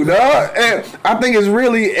to, dog. And I think it's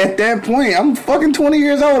really at that point, I'm fucking 20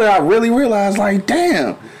 years old and I really realized, like,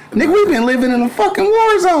 damn, nigga, we been living in a fucking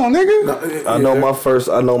war zone, nigga. I know my first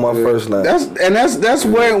now. That's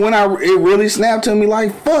where it really snapped to me,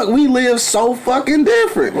 like, fuck, we live so fucking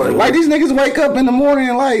different. Like, these niggas wake up in the morning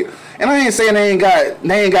and like, and I ain't saying they ain't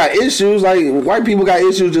got issues. Like, white people got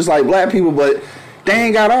issues just like black people, but they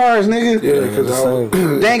ain't got ours, nigga. Yeah, because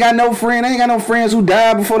they ain't got no friend. They ain't got no friends who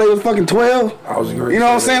died before they was fucking 12. You know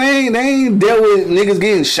what I'm saying? They ain't dealt with niggas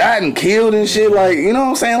getting shot and killed and shit. Like, you know what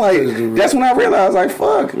I'm saying? Like, that's when I realized, like,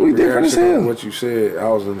 fuck, we different as hell. What you said, I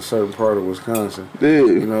was in a certain part of Wisconsin. Yeah.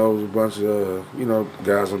 You know, it was a bunch of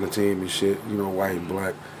guys on the team and shit. You know, white and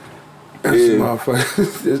black.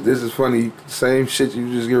 This is funny. Same shit you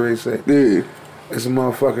just get ready to say. Yeah. It's a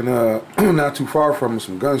motherfucking not too far from us,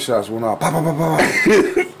 some gunshots went off. Pop, pop, pop, pop.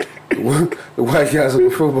 The white guys on the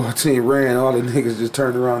football team ran. All the niggas just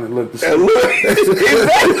turned around and looked. And look, we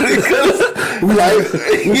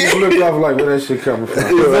just looked off like where that shit coming from.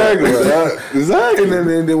 Exactly. And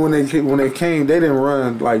then when they came, they didn't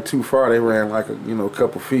run like too far. They ran like a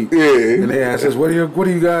couple feet. Yeah. And they asked us, "What are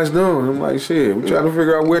you guys doing?" I'm like, "Shit, we trying to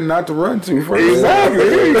figure out where not to run to first." Exactly.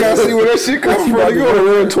 You gotta see where that shit coming from. You gotta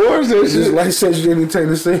run towards that shit. Just like such anything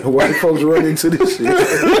to say, white folks run into this shit.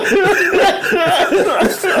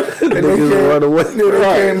 And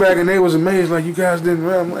they came back and they was amazed, like, you guys didn't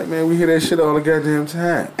run. I'm like, man, we hear that shit all the goddamn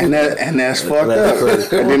time. And that's fucked up.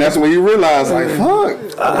 And then that's when you realize, like, fuck.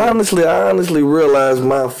 I honestly realized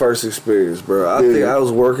my first experience, bro. I think I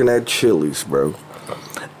was working at Chili's, bro.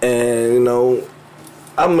 And, you know,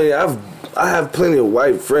 I mean, I have plenty of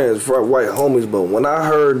white friends, white homies, but when I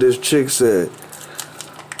heard this chick said,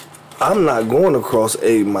 I'm not going across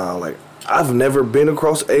 8 Mile, like, I've never been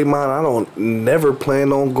across 8 Mile. I don't never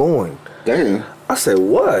plan on going. Damn. I said,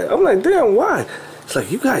 what? I'm like, damn, why? It's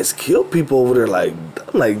like, you guys kill people over there. Like,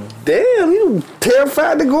 I'm like, damn, you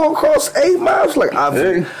terrified to go across 8 miles? Like,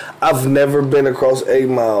 I've never been across 8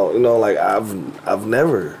 Mile. You know, like, I've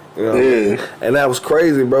never. You know? Yeah. And that was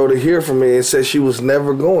crazy, bro, to hear from me and said she was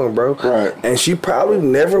never going, bro. Right. And she probably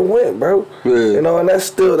never went, bro. Yeah. You know, and that's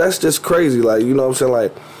just crazy. Like, you know what I'm saying?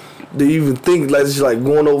 Like, do you even think like it's like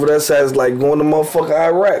going over that side is like going to motherfucking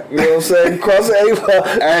Iraq? You know what I'm saying? Crossing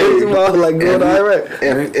A-Mile, like going to Iraq.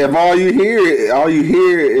 If all you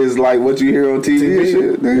hear is like what you hear on TV and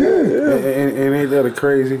shit. Yeah. And ain't that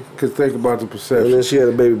crazy? Because think about the perception. And then she had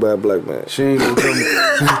a baby by a black man. She ain't gonna come.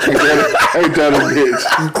 Ain't that a bitch?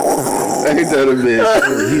 Ain't that a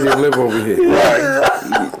bitch? He didn't live over here. Right.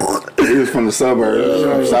 He was from the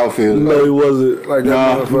suburbs, Southfield. No, he wasn't. Like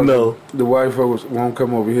that motherfucker. No. The white folks won't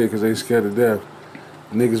come over here because they scared of death.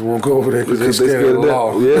 Niggas won't go over there because they scared of the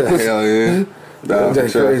law. Yeah. Hell yeah.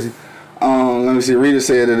 That's crazy. Let me see. Rita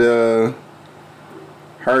said that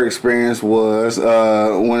her experience was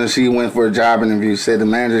when she went for a job interview. She said the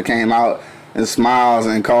manager came out and smiles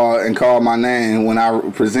and called my name. When I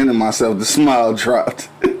presented myself, the smile dropped.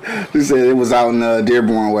 She said it was out in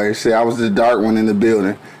Dearborn Way. She said I was the dark one in the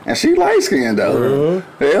building. And she light skinned though.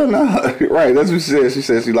 Mm-hmm. Hell no. Right, that's what she said. She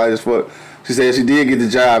said she light as fuck. She said she did get the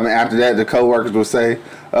job, and after that the coworkers would say,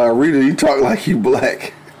 Rita, you talk like you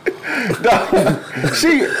black.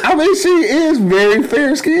 She is very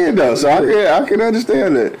fair skinned though, so I can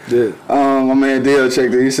understand that. Yeah. My man Dale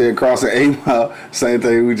checked it. He said crossing 8 Mile, same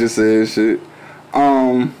thing we just said. Shit.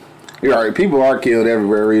 You're right. People are killed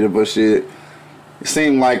everywhere, Rita, but shit. It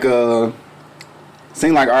seemed like our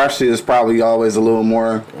shit is probably always a little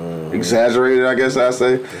more exaggerated, I guess I'd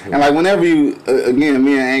say. And like whenever you, again,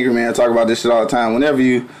 me and Angry Man talk about this shit all the time. Whenever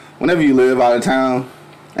you live out of town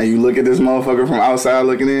and you look at this motherfucker from outside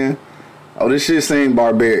looking in, oh, this shit seemed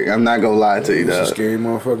barbaric. I'm not gonna lie to you, dog. It's a scary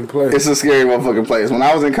motherfucking place. It's a scary motherfucking place. When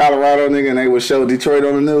I was in Colorado, nigga, and they would show Detroit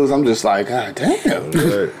on the news, I'm just like, God damn.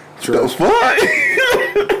 The fuck?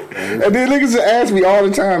 And then niggas ask me all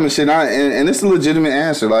the time and shit, and it's a legitimate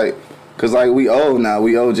answer, like, cause like we old now,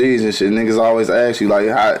 we OGs and shit. Niggas always ask you like,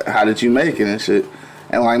 how did you make it and shit.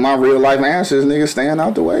 And like my real life answer is niggas staying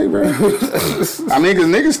out the way, bro. I mean, cause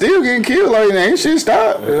niggas still getting killed, like ain't shit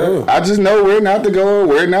stop. Yeah. I just know where not to go,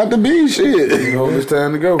 where not to be, shit. You know it's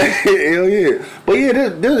time to go. Hell yeah. But yeah,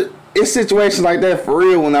 it's situations like that for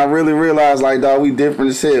real when I really realize like, dog, we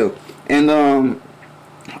different as hell. And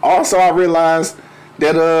also I realized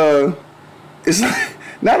that it's like,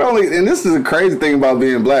 not only, and this is a crazy thing about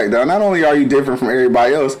being black, dog. Not only are you different from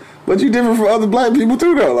everybody else, but you different from other black people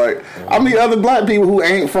too, though. Like, I meet other black people who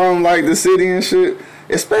ain't from like the city and shit.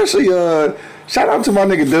 Especially, shout out to my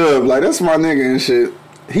nigga Dub. Like, that's my nigga and shit.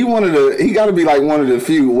 He got to be like one of the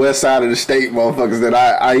few west side of the state motherfuckers that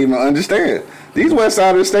I even understand. These west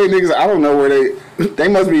side of the state niggas, I don't know where they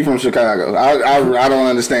must be from Chicago. I don't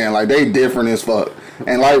understand. Like, they different as fuck.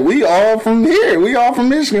 And like, we all from here. We all from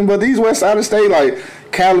Michigan, but these west side of the state, like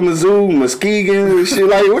Kalamazoo, Muskegon, and shit,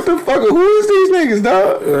 like, what the fuck? Who is these niggas,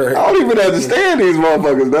 dog? I don't even understand these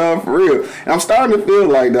motherfuckers, dog, for real. And I'm starting to feel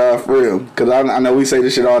like, dog, for real. Because I know we say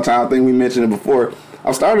this shit all the time. I think we mentioned it before.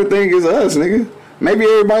 I'm starting to think it's us, nigga. Maybe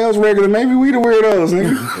everybody else regular. Maybe we the weirdos,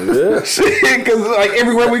 nigga. Yeah. Shit, because like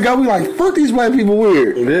everywhere we go, we like, fuck these black people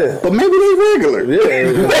weird. Yeah. But maybe they regular.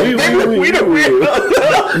 Yeah. we the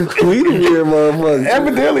weirdos. We the weird motherfuckers.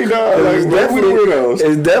 Evidently, dog. Like, we the weirdos.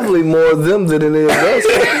 It's definitely more of them than it is us.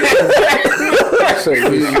 Say,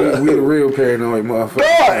 we the real paranoid motherfuckers.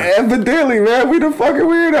 Dog, evidently, man. We the fucking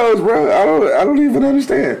weirdos, bro. I don't even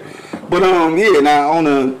understand. But yeah, now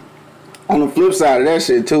on the flip side of that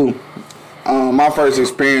shit too. My first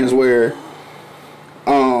experience where,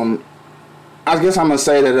 I guess I'm gonna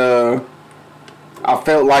say that I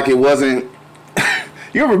felt like it wasn't.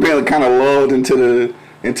 You ever been kind of lulled into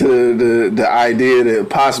the idea that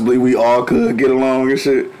possibly we all could get along and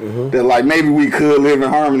shit? Mm-hmm. That like maybe we could live in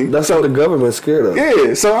harmony. That's what the government's scared of.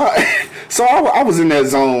 Yeah, so I was in that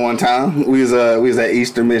zone one time. We was at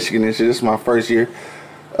Eastern Michigan and shit. This is my first year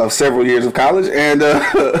of several years of college, and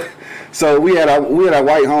so we had a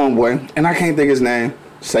white homeboy, and I can't think his name.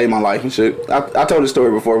 Saved my life and shit. I told the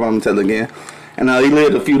story before, but I'm gonna tell it again. And he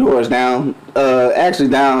lived a few doors down, actually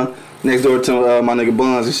down next door to my nigga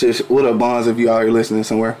Buns and shit. What up, Buns, if you out here listening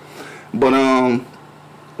somewhere. But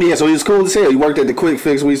yeah, so he was cool as hell. He worked at the Quick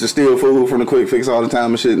Fix. We used to steal food from the Quick Fix all the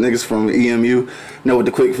time and shit. Niggas from EMU know what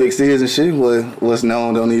the Quick Fix is and shit. What's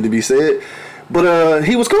known don't need to be said. But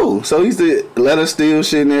he was cool. So he used to let us steal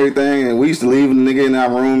shit and everything, and we used to leave the nigga in our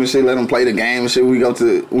room and shit, let him play the game and shit when we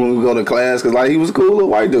go to class, cause like he was a cool little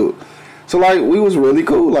white dude. So like we was really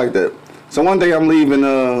cool like that. So one day I'm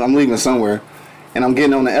leaving somewhere, and I'm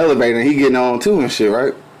getting on the elevator, and he getting on too and shit,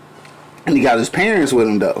 right? And he got his parents with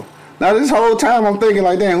him though. Now this whole time I'm thinking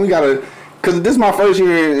like, damn, we gotta Cause this is my first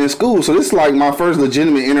year in school, so this is like my first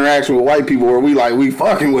legitimate interaction with white people where we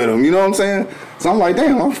fucking with them, you know what I'm saying? So I'm like,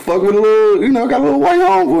 damn, I'm fuck with a little, got a little white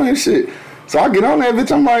homeboy and shit. So I get on that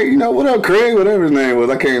bitch, I'm like, what up, Craig, whatever his name was,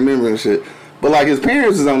 I can't remember and shit. But like his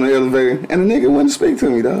parents was on the elevator, and the nigga wouldn't speak to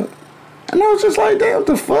me, dog. And I was just like, damn, what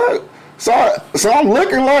the fuck? So I'm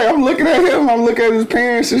looking at him, I'm looking at his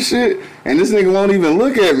parents and shit, and this nigga won't even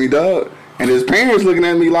look at me, dog. And his parents looking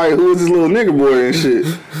at me like, who is this little nigga boy and shit?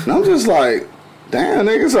 And I'm just like, damn,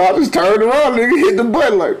 nigga. So I just turned around, nigga, hit the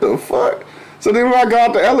button like, the fuck? So then when I got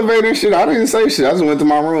out the elevator and shit, I didn't say shit. I just went to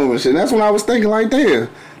my room and shit. And that's when I was thinking like, damn,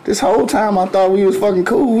 this whole time I thought we was fucking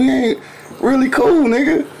cool. We ain't really cool,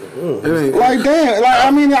 nigga. Like, damn. Like, I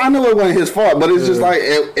mean, I know it wasn't his fault, but it's just like,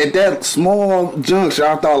 at that small juncture,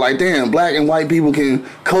 I thought like, damn, black and white people can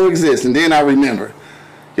coexist. And then I remember.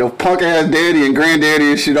 Yo, punk ass daddy and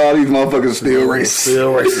granddaddy and shit, all these motherfuckers still racist.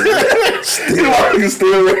 Still racist.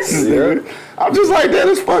 still racist, dude. I'm just like, that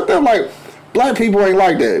is fucked up. Like, black people ain't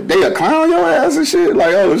like that. They a clown your ass and shit.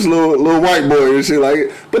 Like, oh, this little white boy and shit.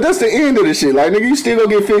 Like, but that's the end of the shit. Like, nigga, you still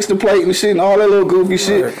gonna get fixed the plate and shit and all that little goofy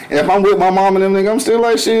shit. Right. And if I'm with my mom and them, nigga, I'm still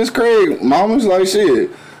like, shit, it's Craig. Mama's like, shit.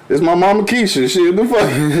 It's my mama Keisha. Shit, the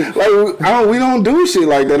fuck. Like, we don't do shit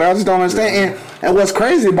like that. I just don't understand. And what's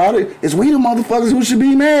crazy about it is we the motherfuckers who should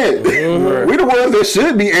be mad. Mm-hmm. We the ones that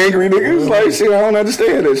should be angry, niggas. Like, shit, I don't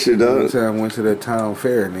understand that shit, dog. One time I went to that town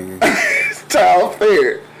fair, nigga. Town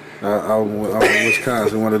fair. I was in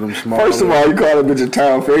Wisconsin, one of them small. First of all, you call a bitch a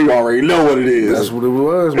town fair, you already know what it is. That's what it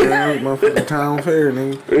was, man. Motherfucking town fair,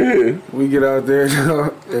 nigga. Yeah. We get out there,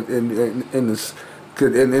 and this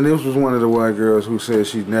was one of the white girls who said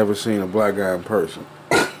she'd never seen a black guy in person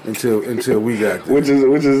until we got there. Which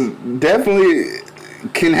is definitely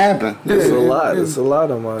can happen. It's a lot. It's a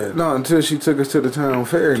lot of money. No, until she took us to the town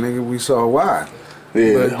fair, nigga, we saw why.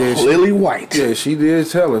 Yeah, but Lily White. Yeah, she did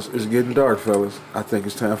tell us, it's getting dark, fellas. I think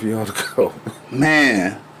it's time for y'all to go.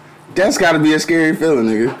 Man, that's got to be a scary feeling,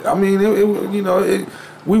 nigga. I mean,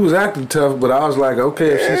 we was acting tough, but I was like,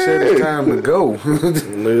 okay, if she said it's time to go.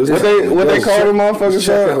 what they call the motherfuckers?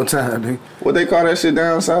 Shutdown time, nigga. What they call that shit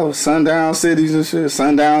down south? Sundown cities and shit?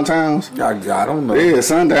 Sundown towns? I don't know. Yeah,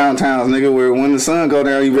 sundown towns, nigga, where when the sun go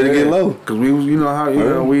down, you better get low. Because we was,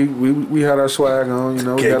 we had our swag on, we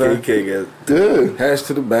got our hats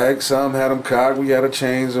to the back. Some had them cocked. We had our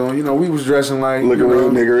chains on. We was dressing like... Looking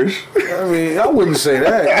real niggerish. I mean, I wouldn't say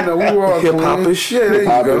that. We were all hip-hop-ish. Yeah, there you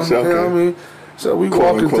go. Okay. You know what I mean? So we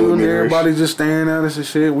walking through and everybody just staring at us and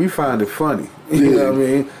shit. We find it funny. You know what I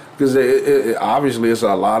mean? Because obviously it's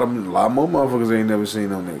a lot more motherfuckers they ain't never seen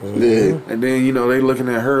no niggas. Yeah. And then, they looking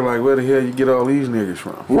at her like, where the hell you get all these niggas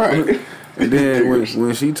from? Right. And then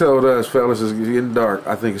when she told us, fellas, it's getting dark,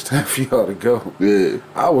 I think it's time for y'all to go. Yeah.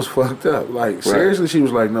 I was fucked up. Like, seriously, she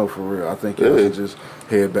was like, no, for real. I think y'all should just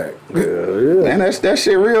head back. Yeah. Man, that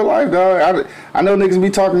shit real life, dog. I know niggas be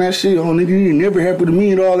talking that shit. Oh, nigga, you ain't never happy to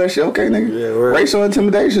me and all that shit. Okay, nigga. Yeah, right. Racial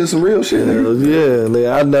intimidation is some real shit, nigga. Yeah,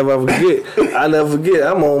 nigga. I never forget.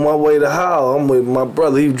 I'm on my way to Howell. I'm with my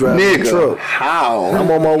brother. He driving the truck. How? I'm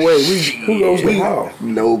on my way. Who goes to Howell?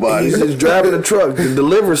 Nobody. He's just driving the truck to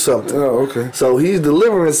deliver something. Oh, okay. So he's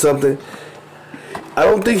delivering something. I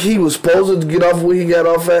don't think he was supposed to get off where he got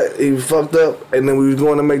off at. He was fucked up. And then we was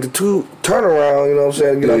going to make the turnaround, you know what I'm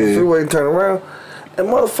saying? Get off the freeway and turn around. And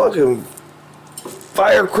motherfucking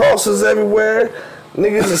fire crosses everywhere.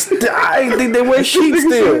 Niggas, I ain't think they wear sheets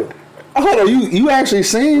still. Hold on, you actually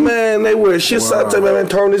seen? Man, they wear shit. So I tell man,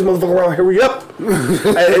 turn this motherfucker around, hurry up.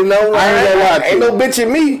 I ain't no bitch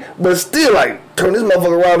in me, but still, like, turn this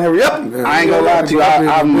motherfucker around, hurry up. I ain't gonna lie to you,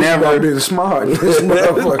 I've never been smart.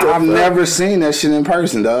 I've never seen that shit in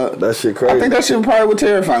person, dog. That shit crazy. I think that shit probably would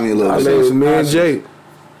terrify me a little bit. I mean, me and Jay.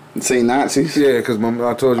 See Nazis? Yeah, because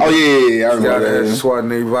I told you. Oh, yeah, I remember that. That's why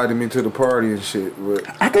they invited me to the party and shit. But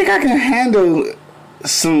I think I can handle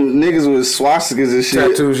some niggas with swastikas and shit.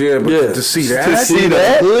 Tattoos, yeah, but to see that. To see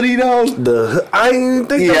the hoodie, though. I ain't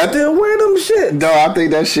think I still wear them shit. No, I think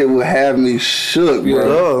that shit would have me shook,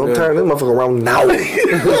 bro. I'm turning this motherfucker around now.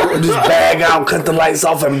 Just bag out, cut the lights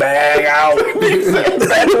off and bag out.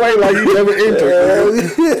 That's way like you never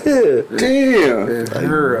entered.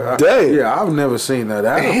 Damn. Yeah, I've never seen that.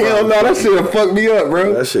 Hell no, that shit fucked me up,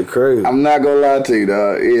 bro. That shit crazy. I'm not gonna lie to you,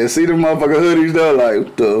 dog. Yeah, see them motherfucking hoodies, though, like,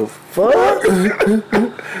 what the fuck?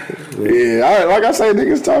 Yeah, like I say,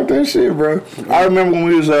 niggas talk that shit, bro. I remember when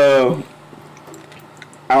we was out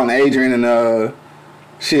in Adrian and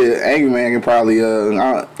shit, Angry Man can probably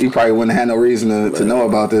he probably wouldn't have no reason to know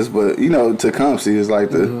about this, but Tecumseh is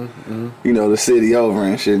like the the city over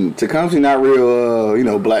and shit. And Tecumseh not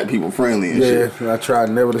real black people friendly and shit. Yeah, I tried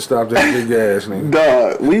never to stop that big ass nigga.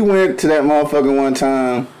 Dog, we went to that motherfucker one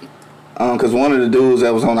time Because one of the dudes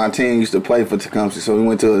that was on our team used to play for Tecumseh, so we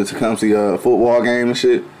went to the Tecumseh football game and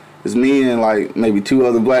shit. It's me and like maybe 2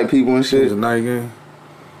 other black people and shit. It was a night game?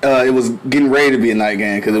 It was getting ready to be a night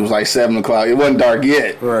game because it was like 7 o'clock. It wasn't dark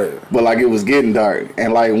yet. Right. But like it was getting dark.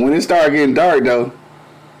 And like when it started getting dark though,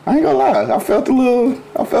 I ain't gonna lie, I felt a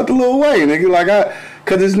little way, nigga. Like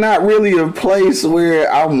cause it's not really a place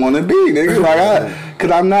where I wanna be, nigga. Like cause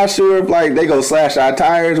I'm not sure if like they go slash our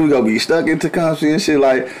tires, we gonna be stuck in Tecumseh and shit.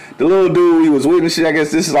 Like the little dude we was with and shit, I guess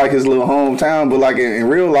this is like his little hometown, but like in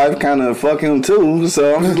real life kinda fuck him too.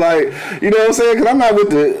 So I'm just like, you know what I'm saying? Cause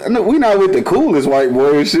we not with the coolest white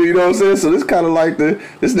boy and shit, you know what I'm saying? So this kinda like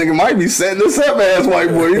this nigga might be setting us up as white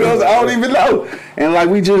boy, you know what I'm saying? I don't even know. And like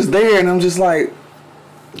we just there and I'm just like,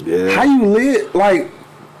 yeah. How you live like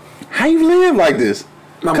this?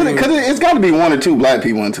 Cause it's got to be 1 or 2 black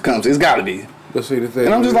people in Tecumseh. It's got to be. But see the thing,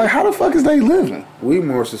 and I'm just like, how the fuck is they living? We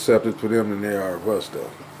more susceptible to them than they are of us, though.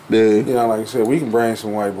 Yeah. You know, like I said, we can bring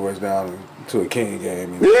some white boys down to a King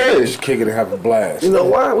game and just kick it and have a blast. You know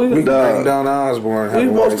why? We can bring down Osborne.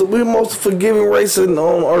 We most forgiving race on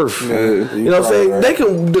earth. Yeah. You know what I'm saying? Right.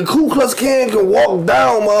 The Ku Klux Klan can walk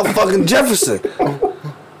down motherfucking Jefferson.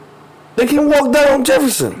 They can walk down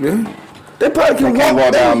Jefferson. Yeah. They probably can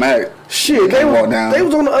walk down Mac. Shit, they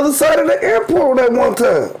was on the other side of the airport that one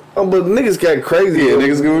time. But niggas got crazy. Yeah,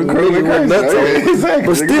 niggas going crazy. Exactly.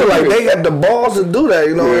 But still, like, they got the balls to do that,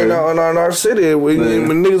 you know, in our city. When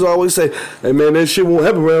niggas always say, hey, man, that shit won't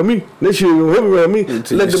happen around me. That shit won't happen around me.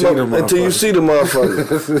 Until you see the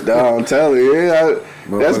motherfuckers. No, I'm telling you.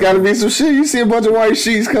 That's got to be some shit. You see a bunch of white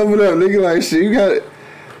sheets coming up. Nigga, like, shit, you got it.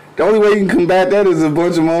 The only way you can combat that is a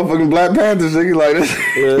bunch of motherfucking Black Panthers, nigga. Like,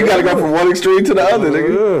 you gotta go from one extreme to the other,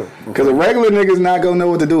 nigga. Because a regular nigga's not gonna know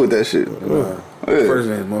what to do with that shit. First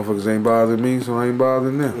thing, motherfuckers ain't bothering me, so I ain't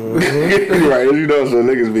bothering them. Right, you know, so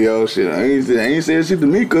niggas be all shit. I ain't saying shit to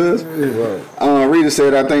me, cuz. Rita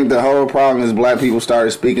said, I think the whole problem is black people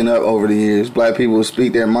started speaking up over the years. Black people will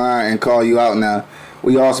speak their mind and call you out now.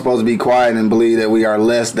 We all supposed to be quiet and believe that we are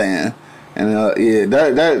less than. And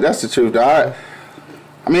that's the truth.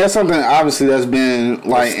 I mean, that's something obviously that's been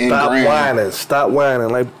like ingrained. Stop whining.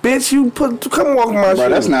 Like, bitch, come walk my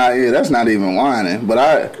shit. That's not even whining. But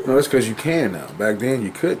no, that's because you can now. Back then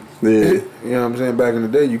you couldn't. Yeah. You know what I'm saying? Back in the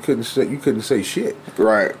day you couldn't say shit.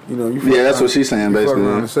 Right. You know, that's what she's saying basically. You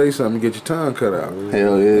fuck around and say something, you get your tongue cut out.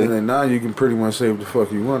 Hell yeah. And then now you can pretty much say what the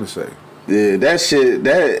fuck you want to say. Yeah,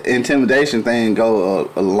 that intimidation thing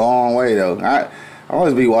go a long way though. I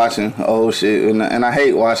always be watching old shit, and I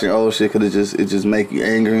hate watching old shit because it just make you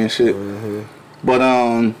angry and shit. Mm-hmm. But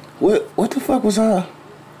what the fuck was I'm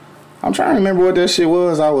trying to remember what that shit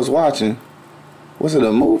was I was watching. Was it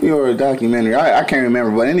a movie or a documentary? I can't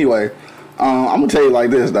remember. But anyway, I'm gonna tell you like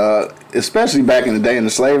this, dog. Especially back in the day, in the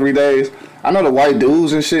slavery days, I know the white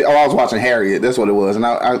dudes and shit. Oh, I was watching Harriet. That's what it was, and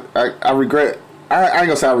I regret. I ain't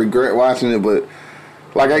gonna say I regret watching it, but.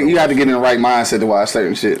 Like, you have to get in the right mindset to watch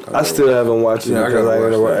certain shit. I still haven't watched it because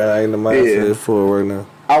I ain't in the mindset for it right now.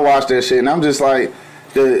 I watched that shit, and I'm just like,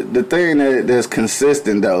 the thing that's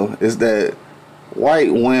consistent, though, is that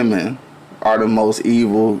white women are the most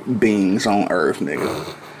evil beings on earth,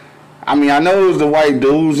 nigga. I mean, I know it was the white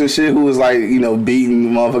dudes and shit who was like, you know,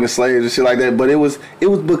 beating motherfucking slaves and shit like that, but it was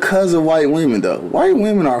because of white women, though. White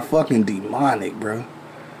women are fucking demonic, bro.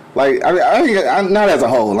 Like, I not as a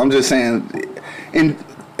whole. I'm just saying...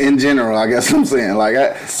 In general, I guess I'm saying, like,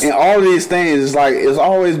 in all these things, it's like it's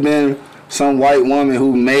always been some white woman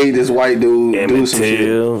who made this white dude do some shit.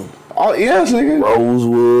 Oh yes, nigga.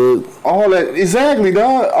 Rosewood. All that, exactly,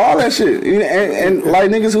 dog. All that shit, and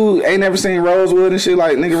like niggas who ain't never seen Rosewood and shit.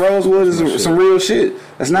 Like, nigga, Rosewood is some real shit.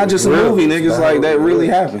 That's not just a movie, niggas. Like that really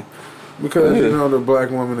happened. Because you know the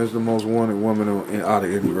black woman is the most wanted woman out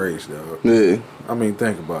of any race, though. Yeah. I mean,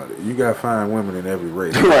 think about it. You got fine women in every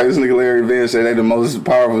race. Right, this nigga Larry Venn said they the most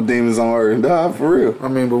powerful demons on earth. Nah, for real. I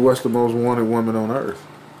mean, but what's the most wanted woman on earth?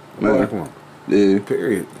 A black woman. Yeah.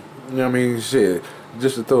 Period. You know what I mean? Shit.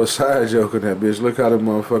 Just to throw a side joke on that bitch, look how the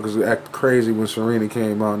motherfuckers act crazy when Serena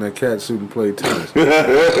came out in that cat suit and played tennis.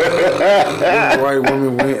 White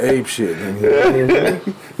women went ape shit.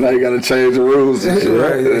 Now you gotta change the rules and shit.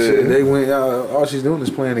 Right. They went, all she's doing is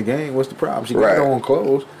playing the game. What's the problem? She got on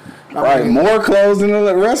clothes. I mean, more clothes than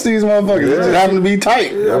the rest of these motherfuckers. They just happen to be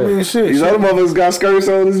tight. I mean, shit. These other motherfuckers got skirts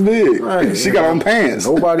on this big. Right. She got on pants.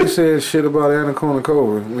 Nobody said shit about Anna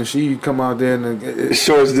Kournikova when she come out there and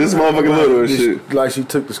shorts this motherfucking little and shit. Like she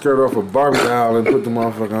took the skirt off a Barbie doll and put the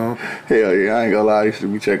motherfucker on. Hell yeah, I ain't gonna lie. You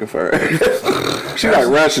should be checking for her. She like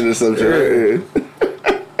Russian or some shit.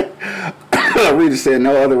 Rita said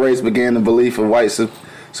no other race began the belief of white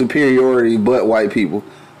superiority but white people.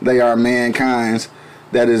 They are mankind's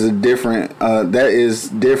that is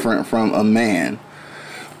different from a man.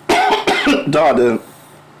 Dog,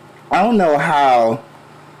 I don't know how.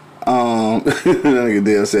 Nigga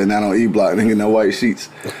Dale said not on E-Block, nigga no white sheets.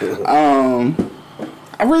 I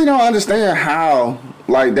really don't understand how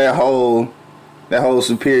like that whole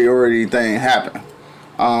superiority thing happened.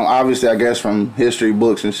 Obviously, I guess from history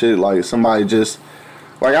books and shit, like somebody just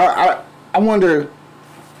like I wonder,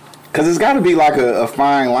 because it's got to be like a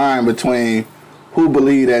fine line between who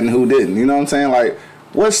believed that and who didn't. You know what I'm saying? Like,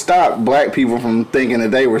 what stopped black people from thinking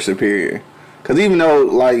that they were superior? Because even though,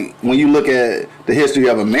 like, when you look at the history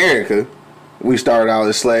of America, we started out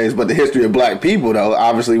as slaves, but the history of black people, though,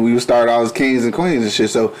 obviously we started out as kings and queens and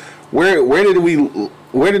shit. So where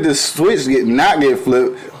did the switch not get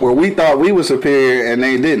flipped where we thought we were superior and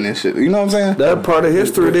they didn't and shit? You know what I'm saying? That part of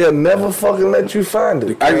history, they'll never fucking let you find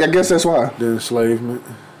it. I guess that's why. The enslavement.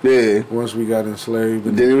 Yeah. Once we got enslaved.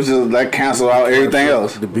 Then it was just like cancel out everything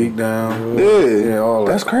else. The beat down. Yeah. All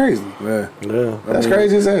that. That's crazy. Yeah. That's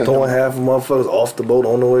crazy as hell. Throwing half of motherfuckers off the boat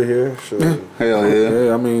on the way here. Sure. Hell yeah.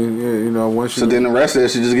 Yeah, I mean, you know, once you... So then the rest of that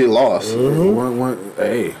shit just get lost.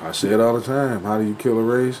 Hey, I say it all the time. How do you kill a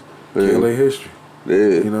race? Kill their history. Yeah.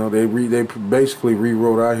 You know, they basically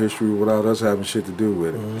rewrote our history without us having shit to do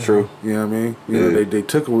with it. True. You know what I mean? You know, they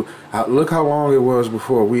took... Look how long it was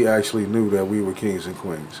before we actually knew that we were kings and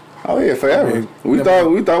queens. Oh yeah, forever. I mean, we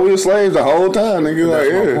thought we were slaves the whole time, nigga.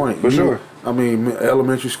 That's like, my point. For sure. I mean,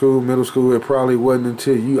 elementary school, middle school, it probably wasn't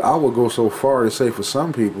until I would go so far to say for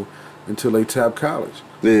some people, until they tap college.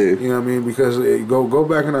 Yeah. You know what I mean? Because go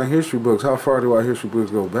back in our history books. How far do our history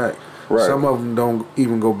books go back? Right. Some of them don't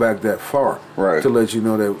even go back that far to let you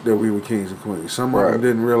know that we were kings and queens. Some of them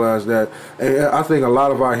didn't realize that. And I think a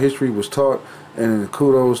lot of our history was taught, and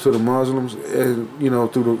kudos to the Muslims, and you know,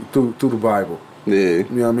 through the Bible. Yeah. You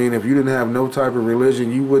know what I mean? If you didn't have no type of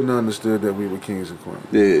religion, you wouldn't have understood that we were kings and queens.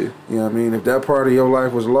 Yeah. You know what I mean? If that part of your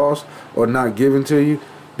life was lost or not given to you,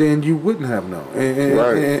 then you wouldn't have known.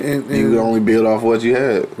 And you could only build off what you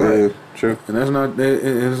had. Right. Yeah, true. And it's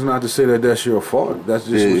not to say that that's your fault. That's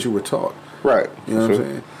just what you were taught. Right. You know what I'm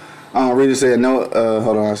saying? Rita said no.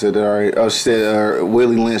 Hold on, I said that already. Oh, she said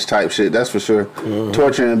Willie Lynch type shit. That's for sure.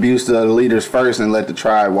 Torture and abuse to the leaders first, and let the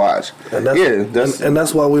tribe watch. And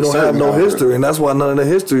that's why we don't have no history, and that's why none of the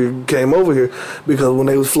history came over here. Because when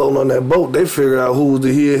they was floating on that boat, they figured out who was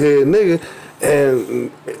the head nigga,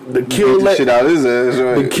 and the kill shit out his ass.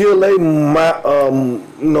 Right. The kill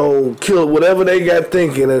kill whatever they got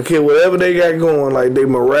thinking and kill whatever they got going, like they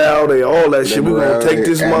morale, they all that shit. We gonna take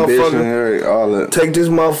this motherfucker, all that. Take this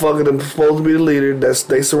motherfucker that's supposed to be the leader, that's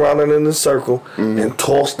they surrounded in the circle, and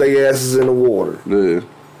toss their asses in the water. Yeah.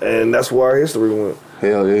 And that's where our history went.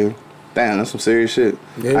 Hell yeah. Damn, that's some serious shit.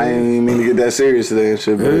 Yeah. I ain't even mean to get that serious today and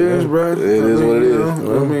shit, but it is, bro. It is what it is.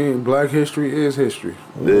 I mean, black history is history.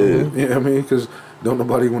 Yeah. You know what I mean? Because don't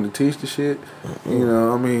nobody want to teach the shit. You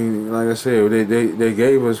know, I mean, like I said, they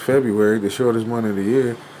gave us February, the shortest month of the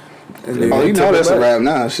year. And you know that's a wrap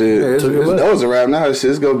now, shit. Yeah, that was a wrap now, shit.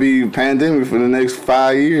 It's gonna be pandemic for the next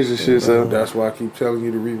 5 years and shit. So that's why I keep telling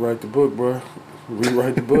you to rewrite the book, bro.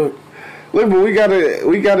 Rewrite the book. Look, but we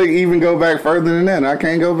gotta even go back further than that. I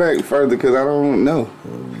can't go back further because I don't know.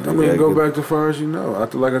 I mean, go back to far as you know.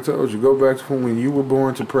 Like I told you, go back to when you were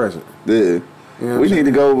born to present. Yeah. You know we need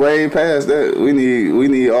to go way past that. We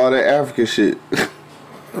need all that African shit.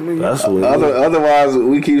 I mean, that's what otherwise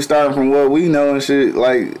we keep starting from what we know and shit.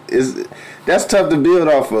 Like that's tough to build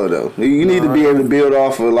off of though. You need to be able to build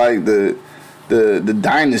off of like the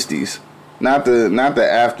dynasties. Not the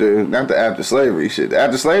after slavery shit. The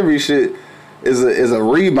after slavery shit is a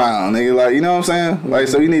rebound, nigga. Like, you know what I'm saying? Like,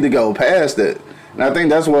 so you need to go past that. And I think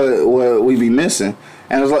that's what we be missing.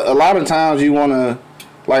 And it's like, a lot of times you wanna,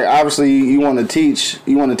 like, obviously you wanna teach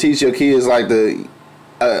your kids like the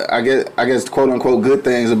I guess quote unquote good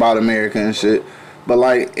things about America and shit. But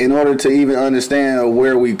like, in order to even understand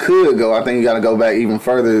where we could go, I think you got to go back even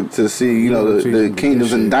further to see, you know, the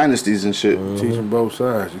kingdoms and dynasties and shit. Teach them both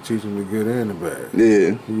sides. You teach them the good and the bad.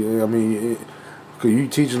 Yeah. I mean, cause you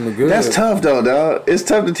teach them the good. That's tough though, dog. It's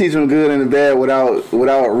tough to teach them good and the bad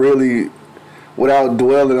without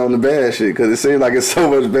dwelling on the bad shit. Cause it seems like it's so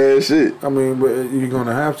much bad shit. I mean, but you're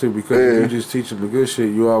gonna have to, because if you just teach them the good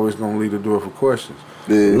shit, you always gonna leave the door for questions.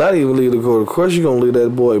 Yeah. Not even leave the door. Of course, you gonna leave that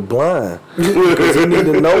boy blind. Because you need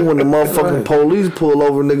to know when the motherfucking police pull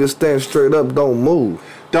over, niggas stand straight up, don't move.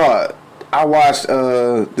 Dog, I watched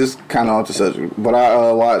this kind of off the subject, but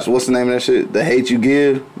I watched what's the name of that shit? The Hate U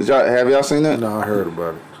Give. Have y'all seen that? No, I heard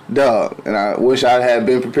about it. Dog, and I wish I had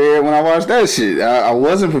been prepared when I watched that shit. I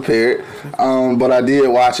wasn't prepared, but I did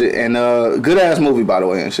watch it, and good ass movie by the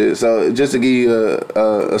way and shit. So just to give you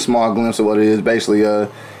a small glimpse of what it is, basically, it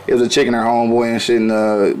was a chick and her homeboy and shit,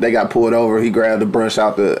 and they got pulled over. He grabbed the brush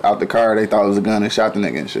out the car. They thought it was a gun and shot the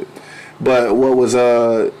nigga and shit. But what was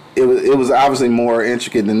it was obviously more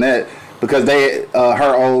intricate than that. Because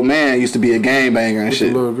her old man used to be a gangbanger and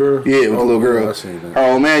shit. The little girl? Yeah, with the little girl. I seen that.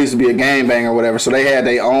 Her old man used to be a gangbanger or whatever. So they had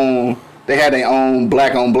their own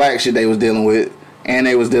black on black shit they was dealing with, and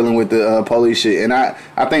they was dealing with the police shit. And I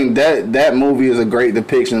think that movie is a great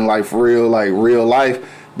depiction, like for real, like real life.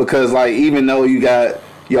 Because like even though you got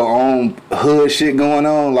your own hood shit going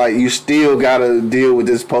on, like you still gotta deal with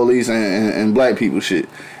this police and black people shit.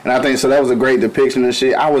 And I think so that was a great depiction of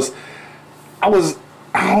shit.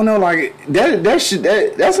 I don't know, like that shit.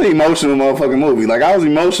 That's an emotional motherfucking movie. Like I was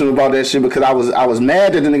emotional about that shit because I was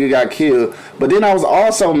mad that the nigga got killed, but then I was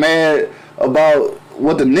also mad about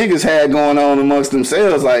what the niggas had going on amongst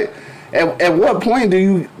themselves. Like at what point do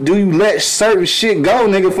you let certain shit go,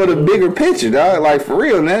 nigga, for the bigger picture, dog? Like for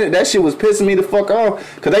real, man. That shit was pissing me the fuck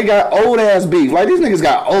off because they got old ass beef. Like these niggas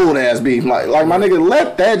got old ass beef. Like my nigga,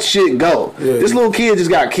 let that shit go. Yeah. This little kid just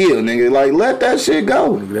got killed, nigga. Like let that shit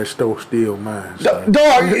go. Nigga, that stove still mine.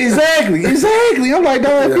 Dog, exactly. I'm like,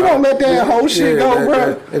 dog, if you don't let that whole shit go,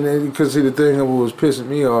 bro. And then because see the thing that was pissing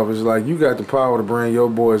me off is like you got the power to bring your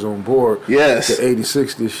boys on board. Yes. To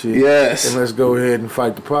 86 this shit. Yes. And let's go ahead and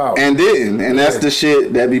fight the power. And that's the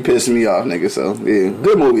shit that be pissing me off, nigga. So yeah,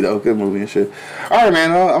 good movie though, good movie and shit. All right,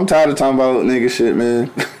 man. I'm tired of talking about nigga shit, man.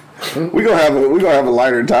 we gonna have a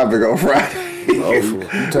lighter topic on Friday.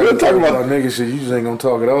 We'll talk about nigga shit. You just ain't gonna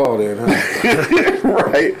talk at all, then, huh?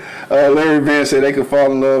 Right. Larry Vance said they could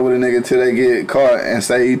fall in love with a nigga till they get caught and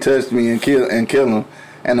say he touched me and kill him,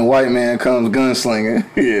 and the white man comes gunslinging.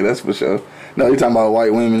 Yeah, that's for sure. No, you're talking about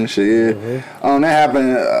white women and shit, yeah. Mm-hmm. That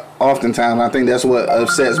happen oftentimes. I think that's what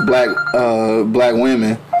upsets black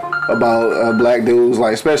women about black dudes,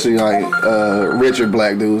 like especially like richer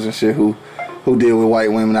black dudes and shit who deal with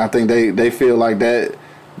white women. I think they feel like that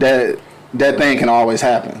thing can always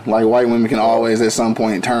happen. Like white women can always at some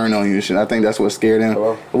point turn on you and shit. I think that's what scared them.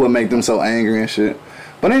 Hello? What make them so angry and shit.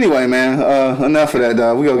 But anyway, man, enough of that,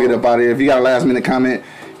 dog. We gonna get up out of here. If you got a last minute comment,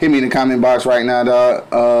 hit me in the comment box right now, dog.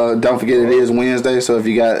 Don't forget it is Wednesday, so if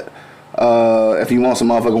you got if you want some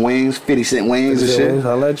motherfucking wings, 50-cent wings and shit,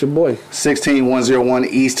 I'll let your boy. 16101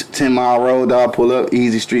 East 10 Mile Road, dog. Pull up,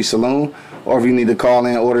 Easy Street Saloon. Or if you need to call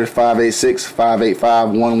in, order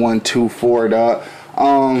 586-585-1124, dog.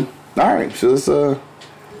 Alright, so let's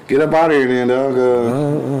get up out of here then, dog.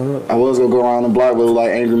 I was gonna go around the block with like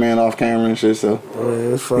angry man off camera and shit, so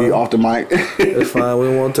yeah, it's fine. You off the mic. It's fine. We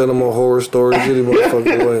don't want to tell them more horror stories any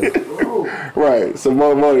motherfucking way. Right. So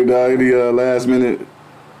more money, dog. Any last minute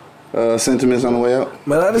sentiments on the way out?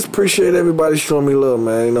 Man, I just appreciate everybody showing me love,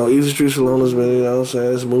 man. You know, Easy Street Saloon has been, you know what I'm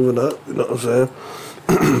saying, it's moving up, you know what I'm saying?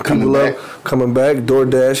 Coming back.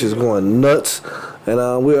 DoorDash is going nuts. And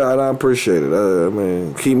I appreciate it. I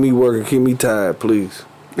mean, keep me working, keep me tired, please.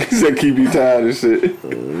 He said keep you tired and shit.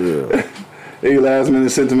 Yeah. Any last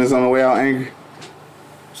minute sentiments on the way out, Angry?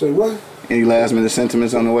 Say what? Any last minute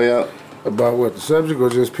sentiments on the way out? About what, the subject or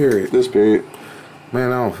just period? This period.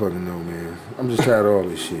 Man, I don't fucking know, man. I'm just tired of all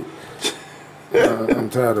this shit. I'm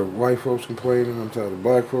tired of white folks complaining. I'm tired of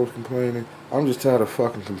black folks complaining. I'm just tired of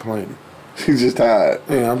fucking complaining. He's just tired.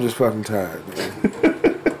 Yeah, I'm just fucking tired, man.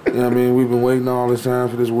 You know what I mean? We've been waiting all this time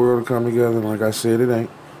for this world to come together, and like I said, it ain't.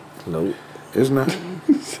 Nope. It's not.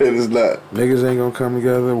 Said it's not. Niggas ain't gonna come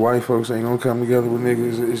together. White folks ain't gonna come together with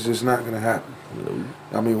niggas. It's just not gonna happen. Nope.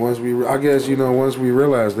 I mean, once we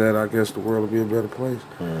realize that, I guess the world will be a better place.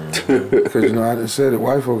 Because, you know, I just said it,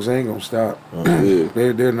 white folks ain't gonna stop.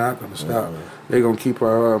 They're not gonna stop. They're gonna keep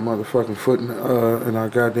our motherfucking foot in our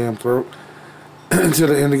goddamn throat until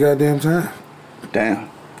the end of goddamn time. Damn.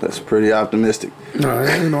 That's pretty optimistic. No, it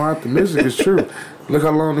ain't no optimistic. It's true. Look how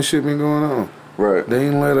long this shit been going on. Right. They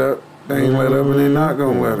ain't let up. They ain't let up, and they not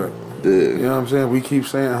gonna let up. Yeah. You know what I'm saying? We keep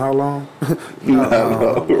saying how long?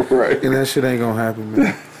 No, right. And that shit ain't gonna happen,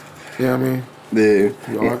 man. You know what I mean? Yeah.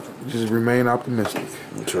 Just remain optimistic.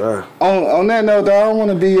 Try. On that note, though, I don't want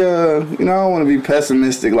to be I don't want to be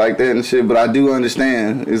pessimistic like that and shit, but I do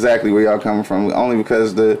understand exactly where y'all coming from. Only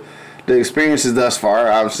because the experiences thus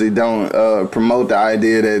far obviously don't promote the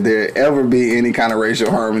idea that there ever be any kind of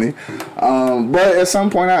racial harmony. But at some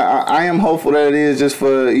point, I am hopeful that it is just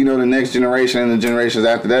for, you know, the next generation and the generations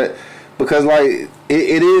after that. because like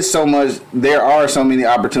it is so much. There are so many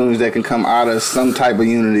opportunities that can come out of some type of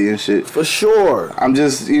unity and shit. For sure. I'm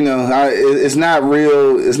just, it's not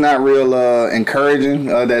real. It's not real encouraging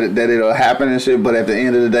that it'll happen and shit. But at the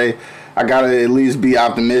end of the day, I gotta at least be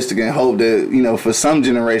optimistic and hope that for some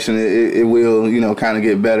generation it will kind of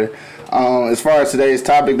get better. As far as today's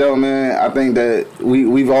topic though, man, I think that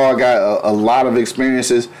we've all got a lot of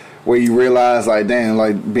experiences where you realize, like, damn,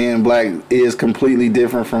 like, being black is completely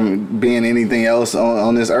different from being anything else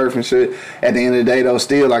on this earth and shit. At the end of the day, though,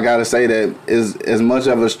 still, I gotta say that as much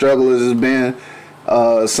of a struggle as it's been,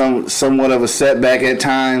 somewhat of a setback at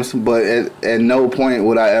times, but at no point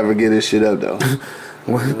would I ever get this shit up, though.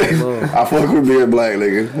 I fuck with being black,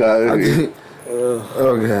 nigga.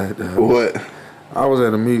 Oh, God. What? I was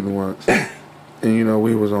at a meeting once, and,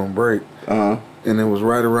 we was on break. Uh-huh. And it was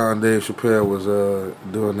right around Dave Chappelle was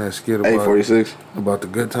doing that skit about the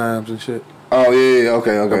good times and shit. Oh yeah,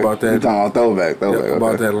 okay. About that, you talking about throwback,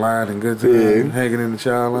 about that line in Good Times, hanging in the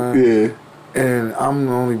child line. Yeah. And I'm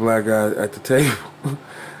the only black guy at the table,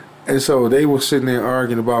 and so they were sitting there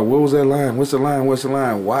arguing about what was that line? What's the line? What's the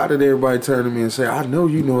line? Why did everybody turn to me and say, "I know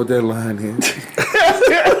you know what that line is"?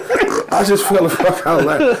 I just fell the fuck out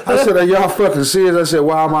laughing. I said, "Are y'all fucking serious?" I said,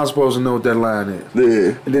 "Why am I supposed to know what that line is?"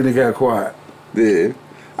 Yeah. And then they got quiet. Yeah,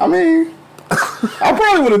 I mean, I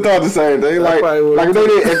probably would have thought the same thing. Like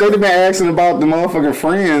if they'd been asking about the motherfucking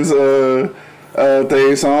Friends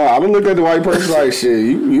thing song, I would look at the white person like, shit,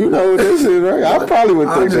 you know what this is, right? I probably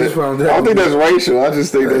would think that. I don't think that's racial. I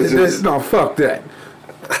just think that's just no, fuck that.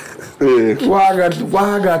 Yeah. Why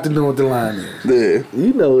I got to know what the line is? Yeah.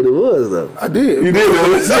 You know what it was though. I did. You did know what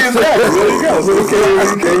it was. There you go. So you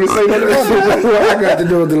can't even say nothing about it. Why I got to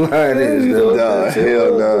know what the line is? No,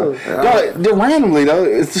 hell no. Randomly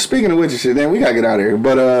though, speaking of which shit, then we gotta get out of here.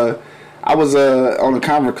 But I was on a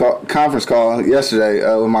conference call yesterday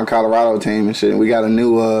with my Colorado team and shit. And we got a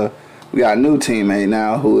new teammate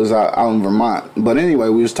now who is out in Vermont. But anyway,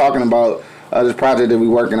 we was talking about this project that we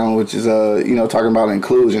working on, which is talking about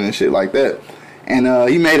inclusion and shit like that. And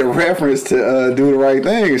he made a reference to Do the Right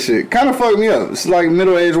Thing and shit. Kind of fucked me up. It's like a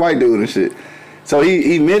middle-aged white dude and shit. So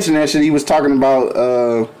he mentioned that shit. He was talking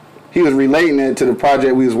about he was relating it to the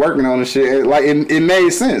project we was working on and shit. Like it made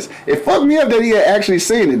sense. It fucked me up that he had actually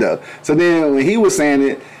seen it though. So then when he was saying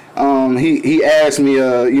it, he asked me,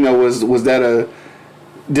 was that a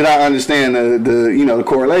did I understand the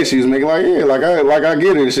correlation he was making? Like, yeah, like I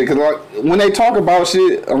get it and shit. Cause like when they talk about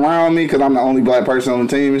shit around me, cause I'm the only black person on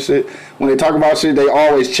the team and shit. When they talk about shit, they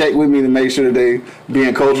always check with me to make sure that they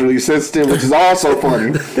being culturally sensitive, which is also funny.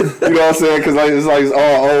 You know what I'm saying? Cause like it's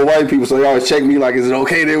all old white people, so they always check me like, is it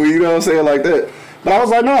okay that we, you know what I'm saying, like that. But I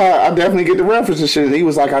was like, no, I definitely get the reference and shit. And he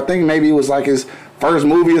was like, I think maybe it was like his first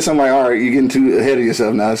movie or something. Like, all right, you're getting too ahead of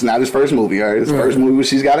yourself now. It's not his first movie, all right? It's first movie,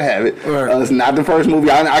 she's got to have it. It's not the first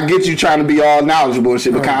movie. I get you trying to be all knowledgeable and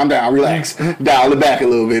shit, but calm down, relax. Dial it back a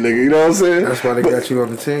little bit, nigga. You know what I'm saying? That's why they got you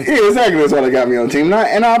on the team. Yeah, exactly. That's why they got me on the team.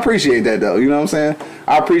 And I appreciate that, though. You know what I'm saying?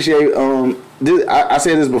 I appreciate, I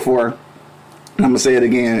said this before, and I'm going to say it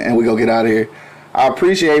again, and we go get out of here. I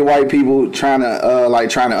appreciate white people trying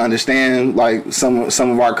to understand like some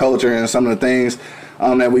of our culture and some of the things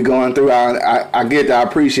that we going through. I get that. I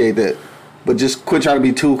appreciate that, but just quit trying to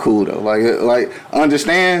be too cool though. Like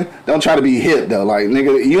understand. Don't try to be hip though. Like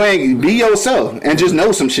nigga, you ain't be yourself and just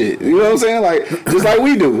know some shit. You know what I'm saying? Like just like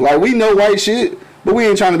we do. Like we know white shit, but we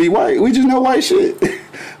ain't trying to be white. We just know white shit.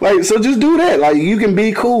 Like, so just do that. Like, you can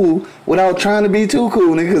be cool without trying to be too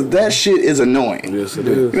cool, nigga, because that shit is annoying. Yes, it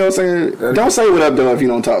is. You know what I'm saying? Don't say what up, though, if you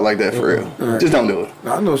don't talk like that for real. Right. Just don't do it.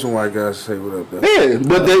 I know some white guys say what up, though. Yeah,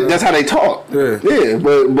 but that's how they talk. Yeah. Yeah,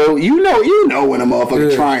 but you know when a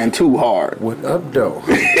motherfucker trying too hard. What up, though? What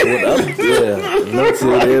up? Yeah. That's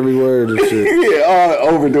it, every word and shit. Yeah,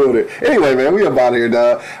 overdoing it. Anyway, man, we up out of here,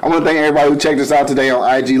 dog. I want to thank everybody who checked us out today on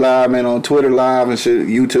IG Live, man, on Twitter Live and shit,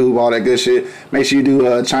 YouTube, all that good shit. Make sure you do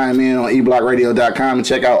chime in on eblockradio.com and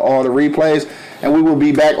check out all the replays. And we will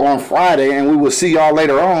be back on Friday, and we will see y'all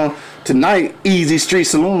later on tonight. Easy Street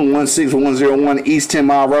Saloon, 16101 East 10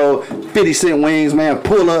 Mile Road, 50 Cent Wings, man.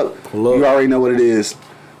 Pull up. You already know what it is.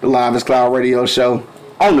 The Live is Cloud Radio show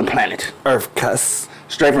on the planet Earth cuss.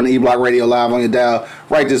 Straight from the E-Block Radio Live on your dial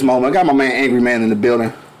right this moment. I got my man Angry Man in the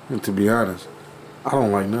building. And to be honest, I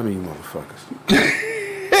don't like none of you motherfuckers.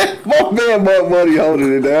 My man Mark Money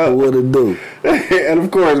holding it down. What it do? And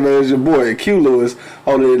of course, man, it's your boy Q Lewis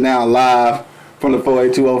holding it down live from the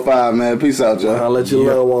 48205, man. Peace out, y'all. I'll let you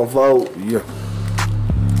love one vote. Yeah.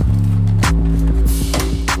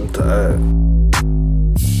 I'm tired.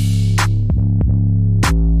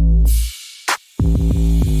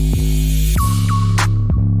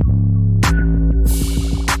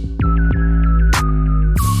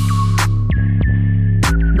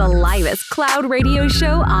 loud radio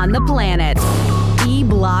show on the planet.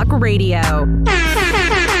 E-Block Radio.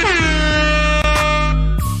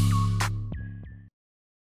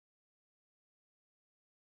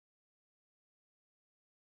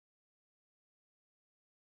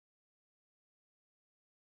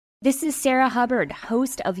 This is Sarah Hubbard,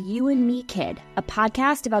 host of You and Me Kid, a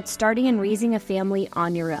podcast about starting and raising a family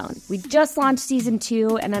on your own. We just launched season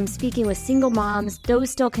 2, and I'm speaking with single moms,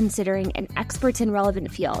 those still considering, and experts in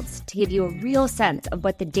relevant fields to give you a real sense of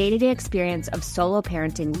what the day-to-day experience of solo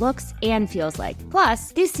parenting looks and feels like.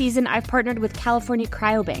 Plus, this season, I've partnered with California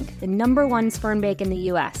Cryobank, the #1 sperm bank in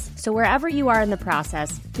the U.S. So wherever you are in the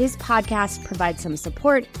process, this podcast provides some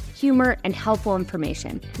support, humor, and helpful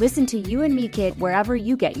information. Listen to You and Me Kid wherever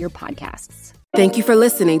you get your podcasts. Thank you for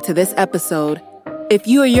listening to this episode. If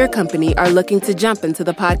you or your company are looking to jump into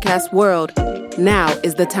the podcast world, now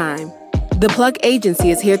is the time. The Plug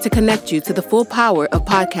Agency is here to connect you to the full power of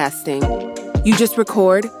podcasting. You just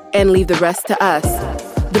record and leave the rest to us.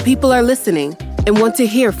 The people are listening and want to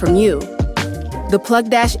hear from you.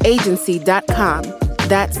 theplug-agency.com.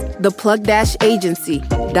 That's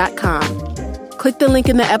theplug-agency.com. Click the link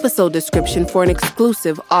in the episode description for an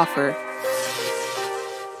exclusive offer.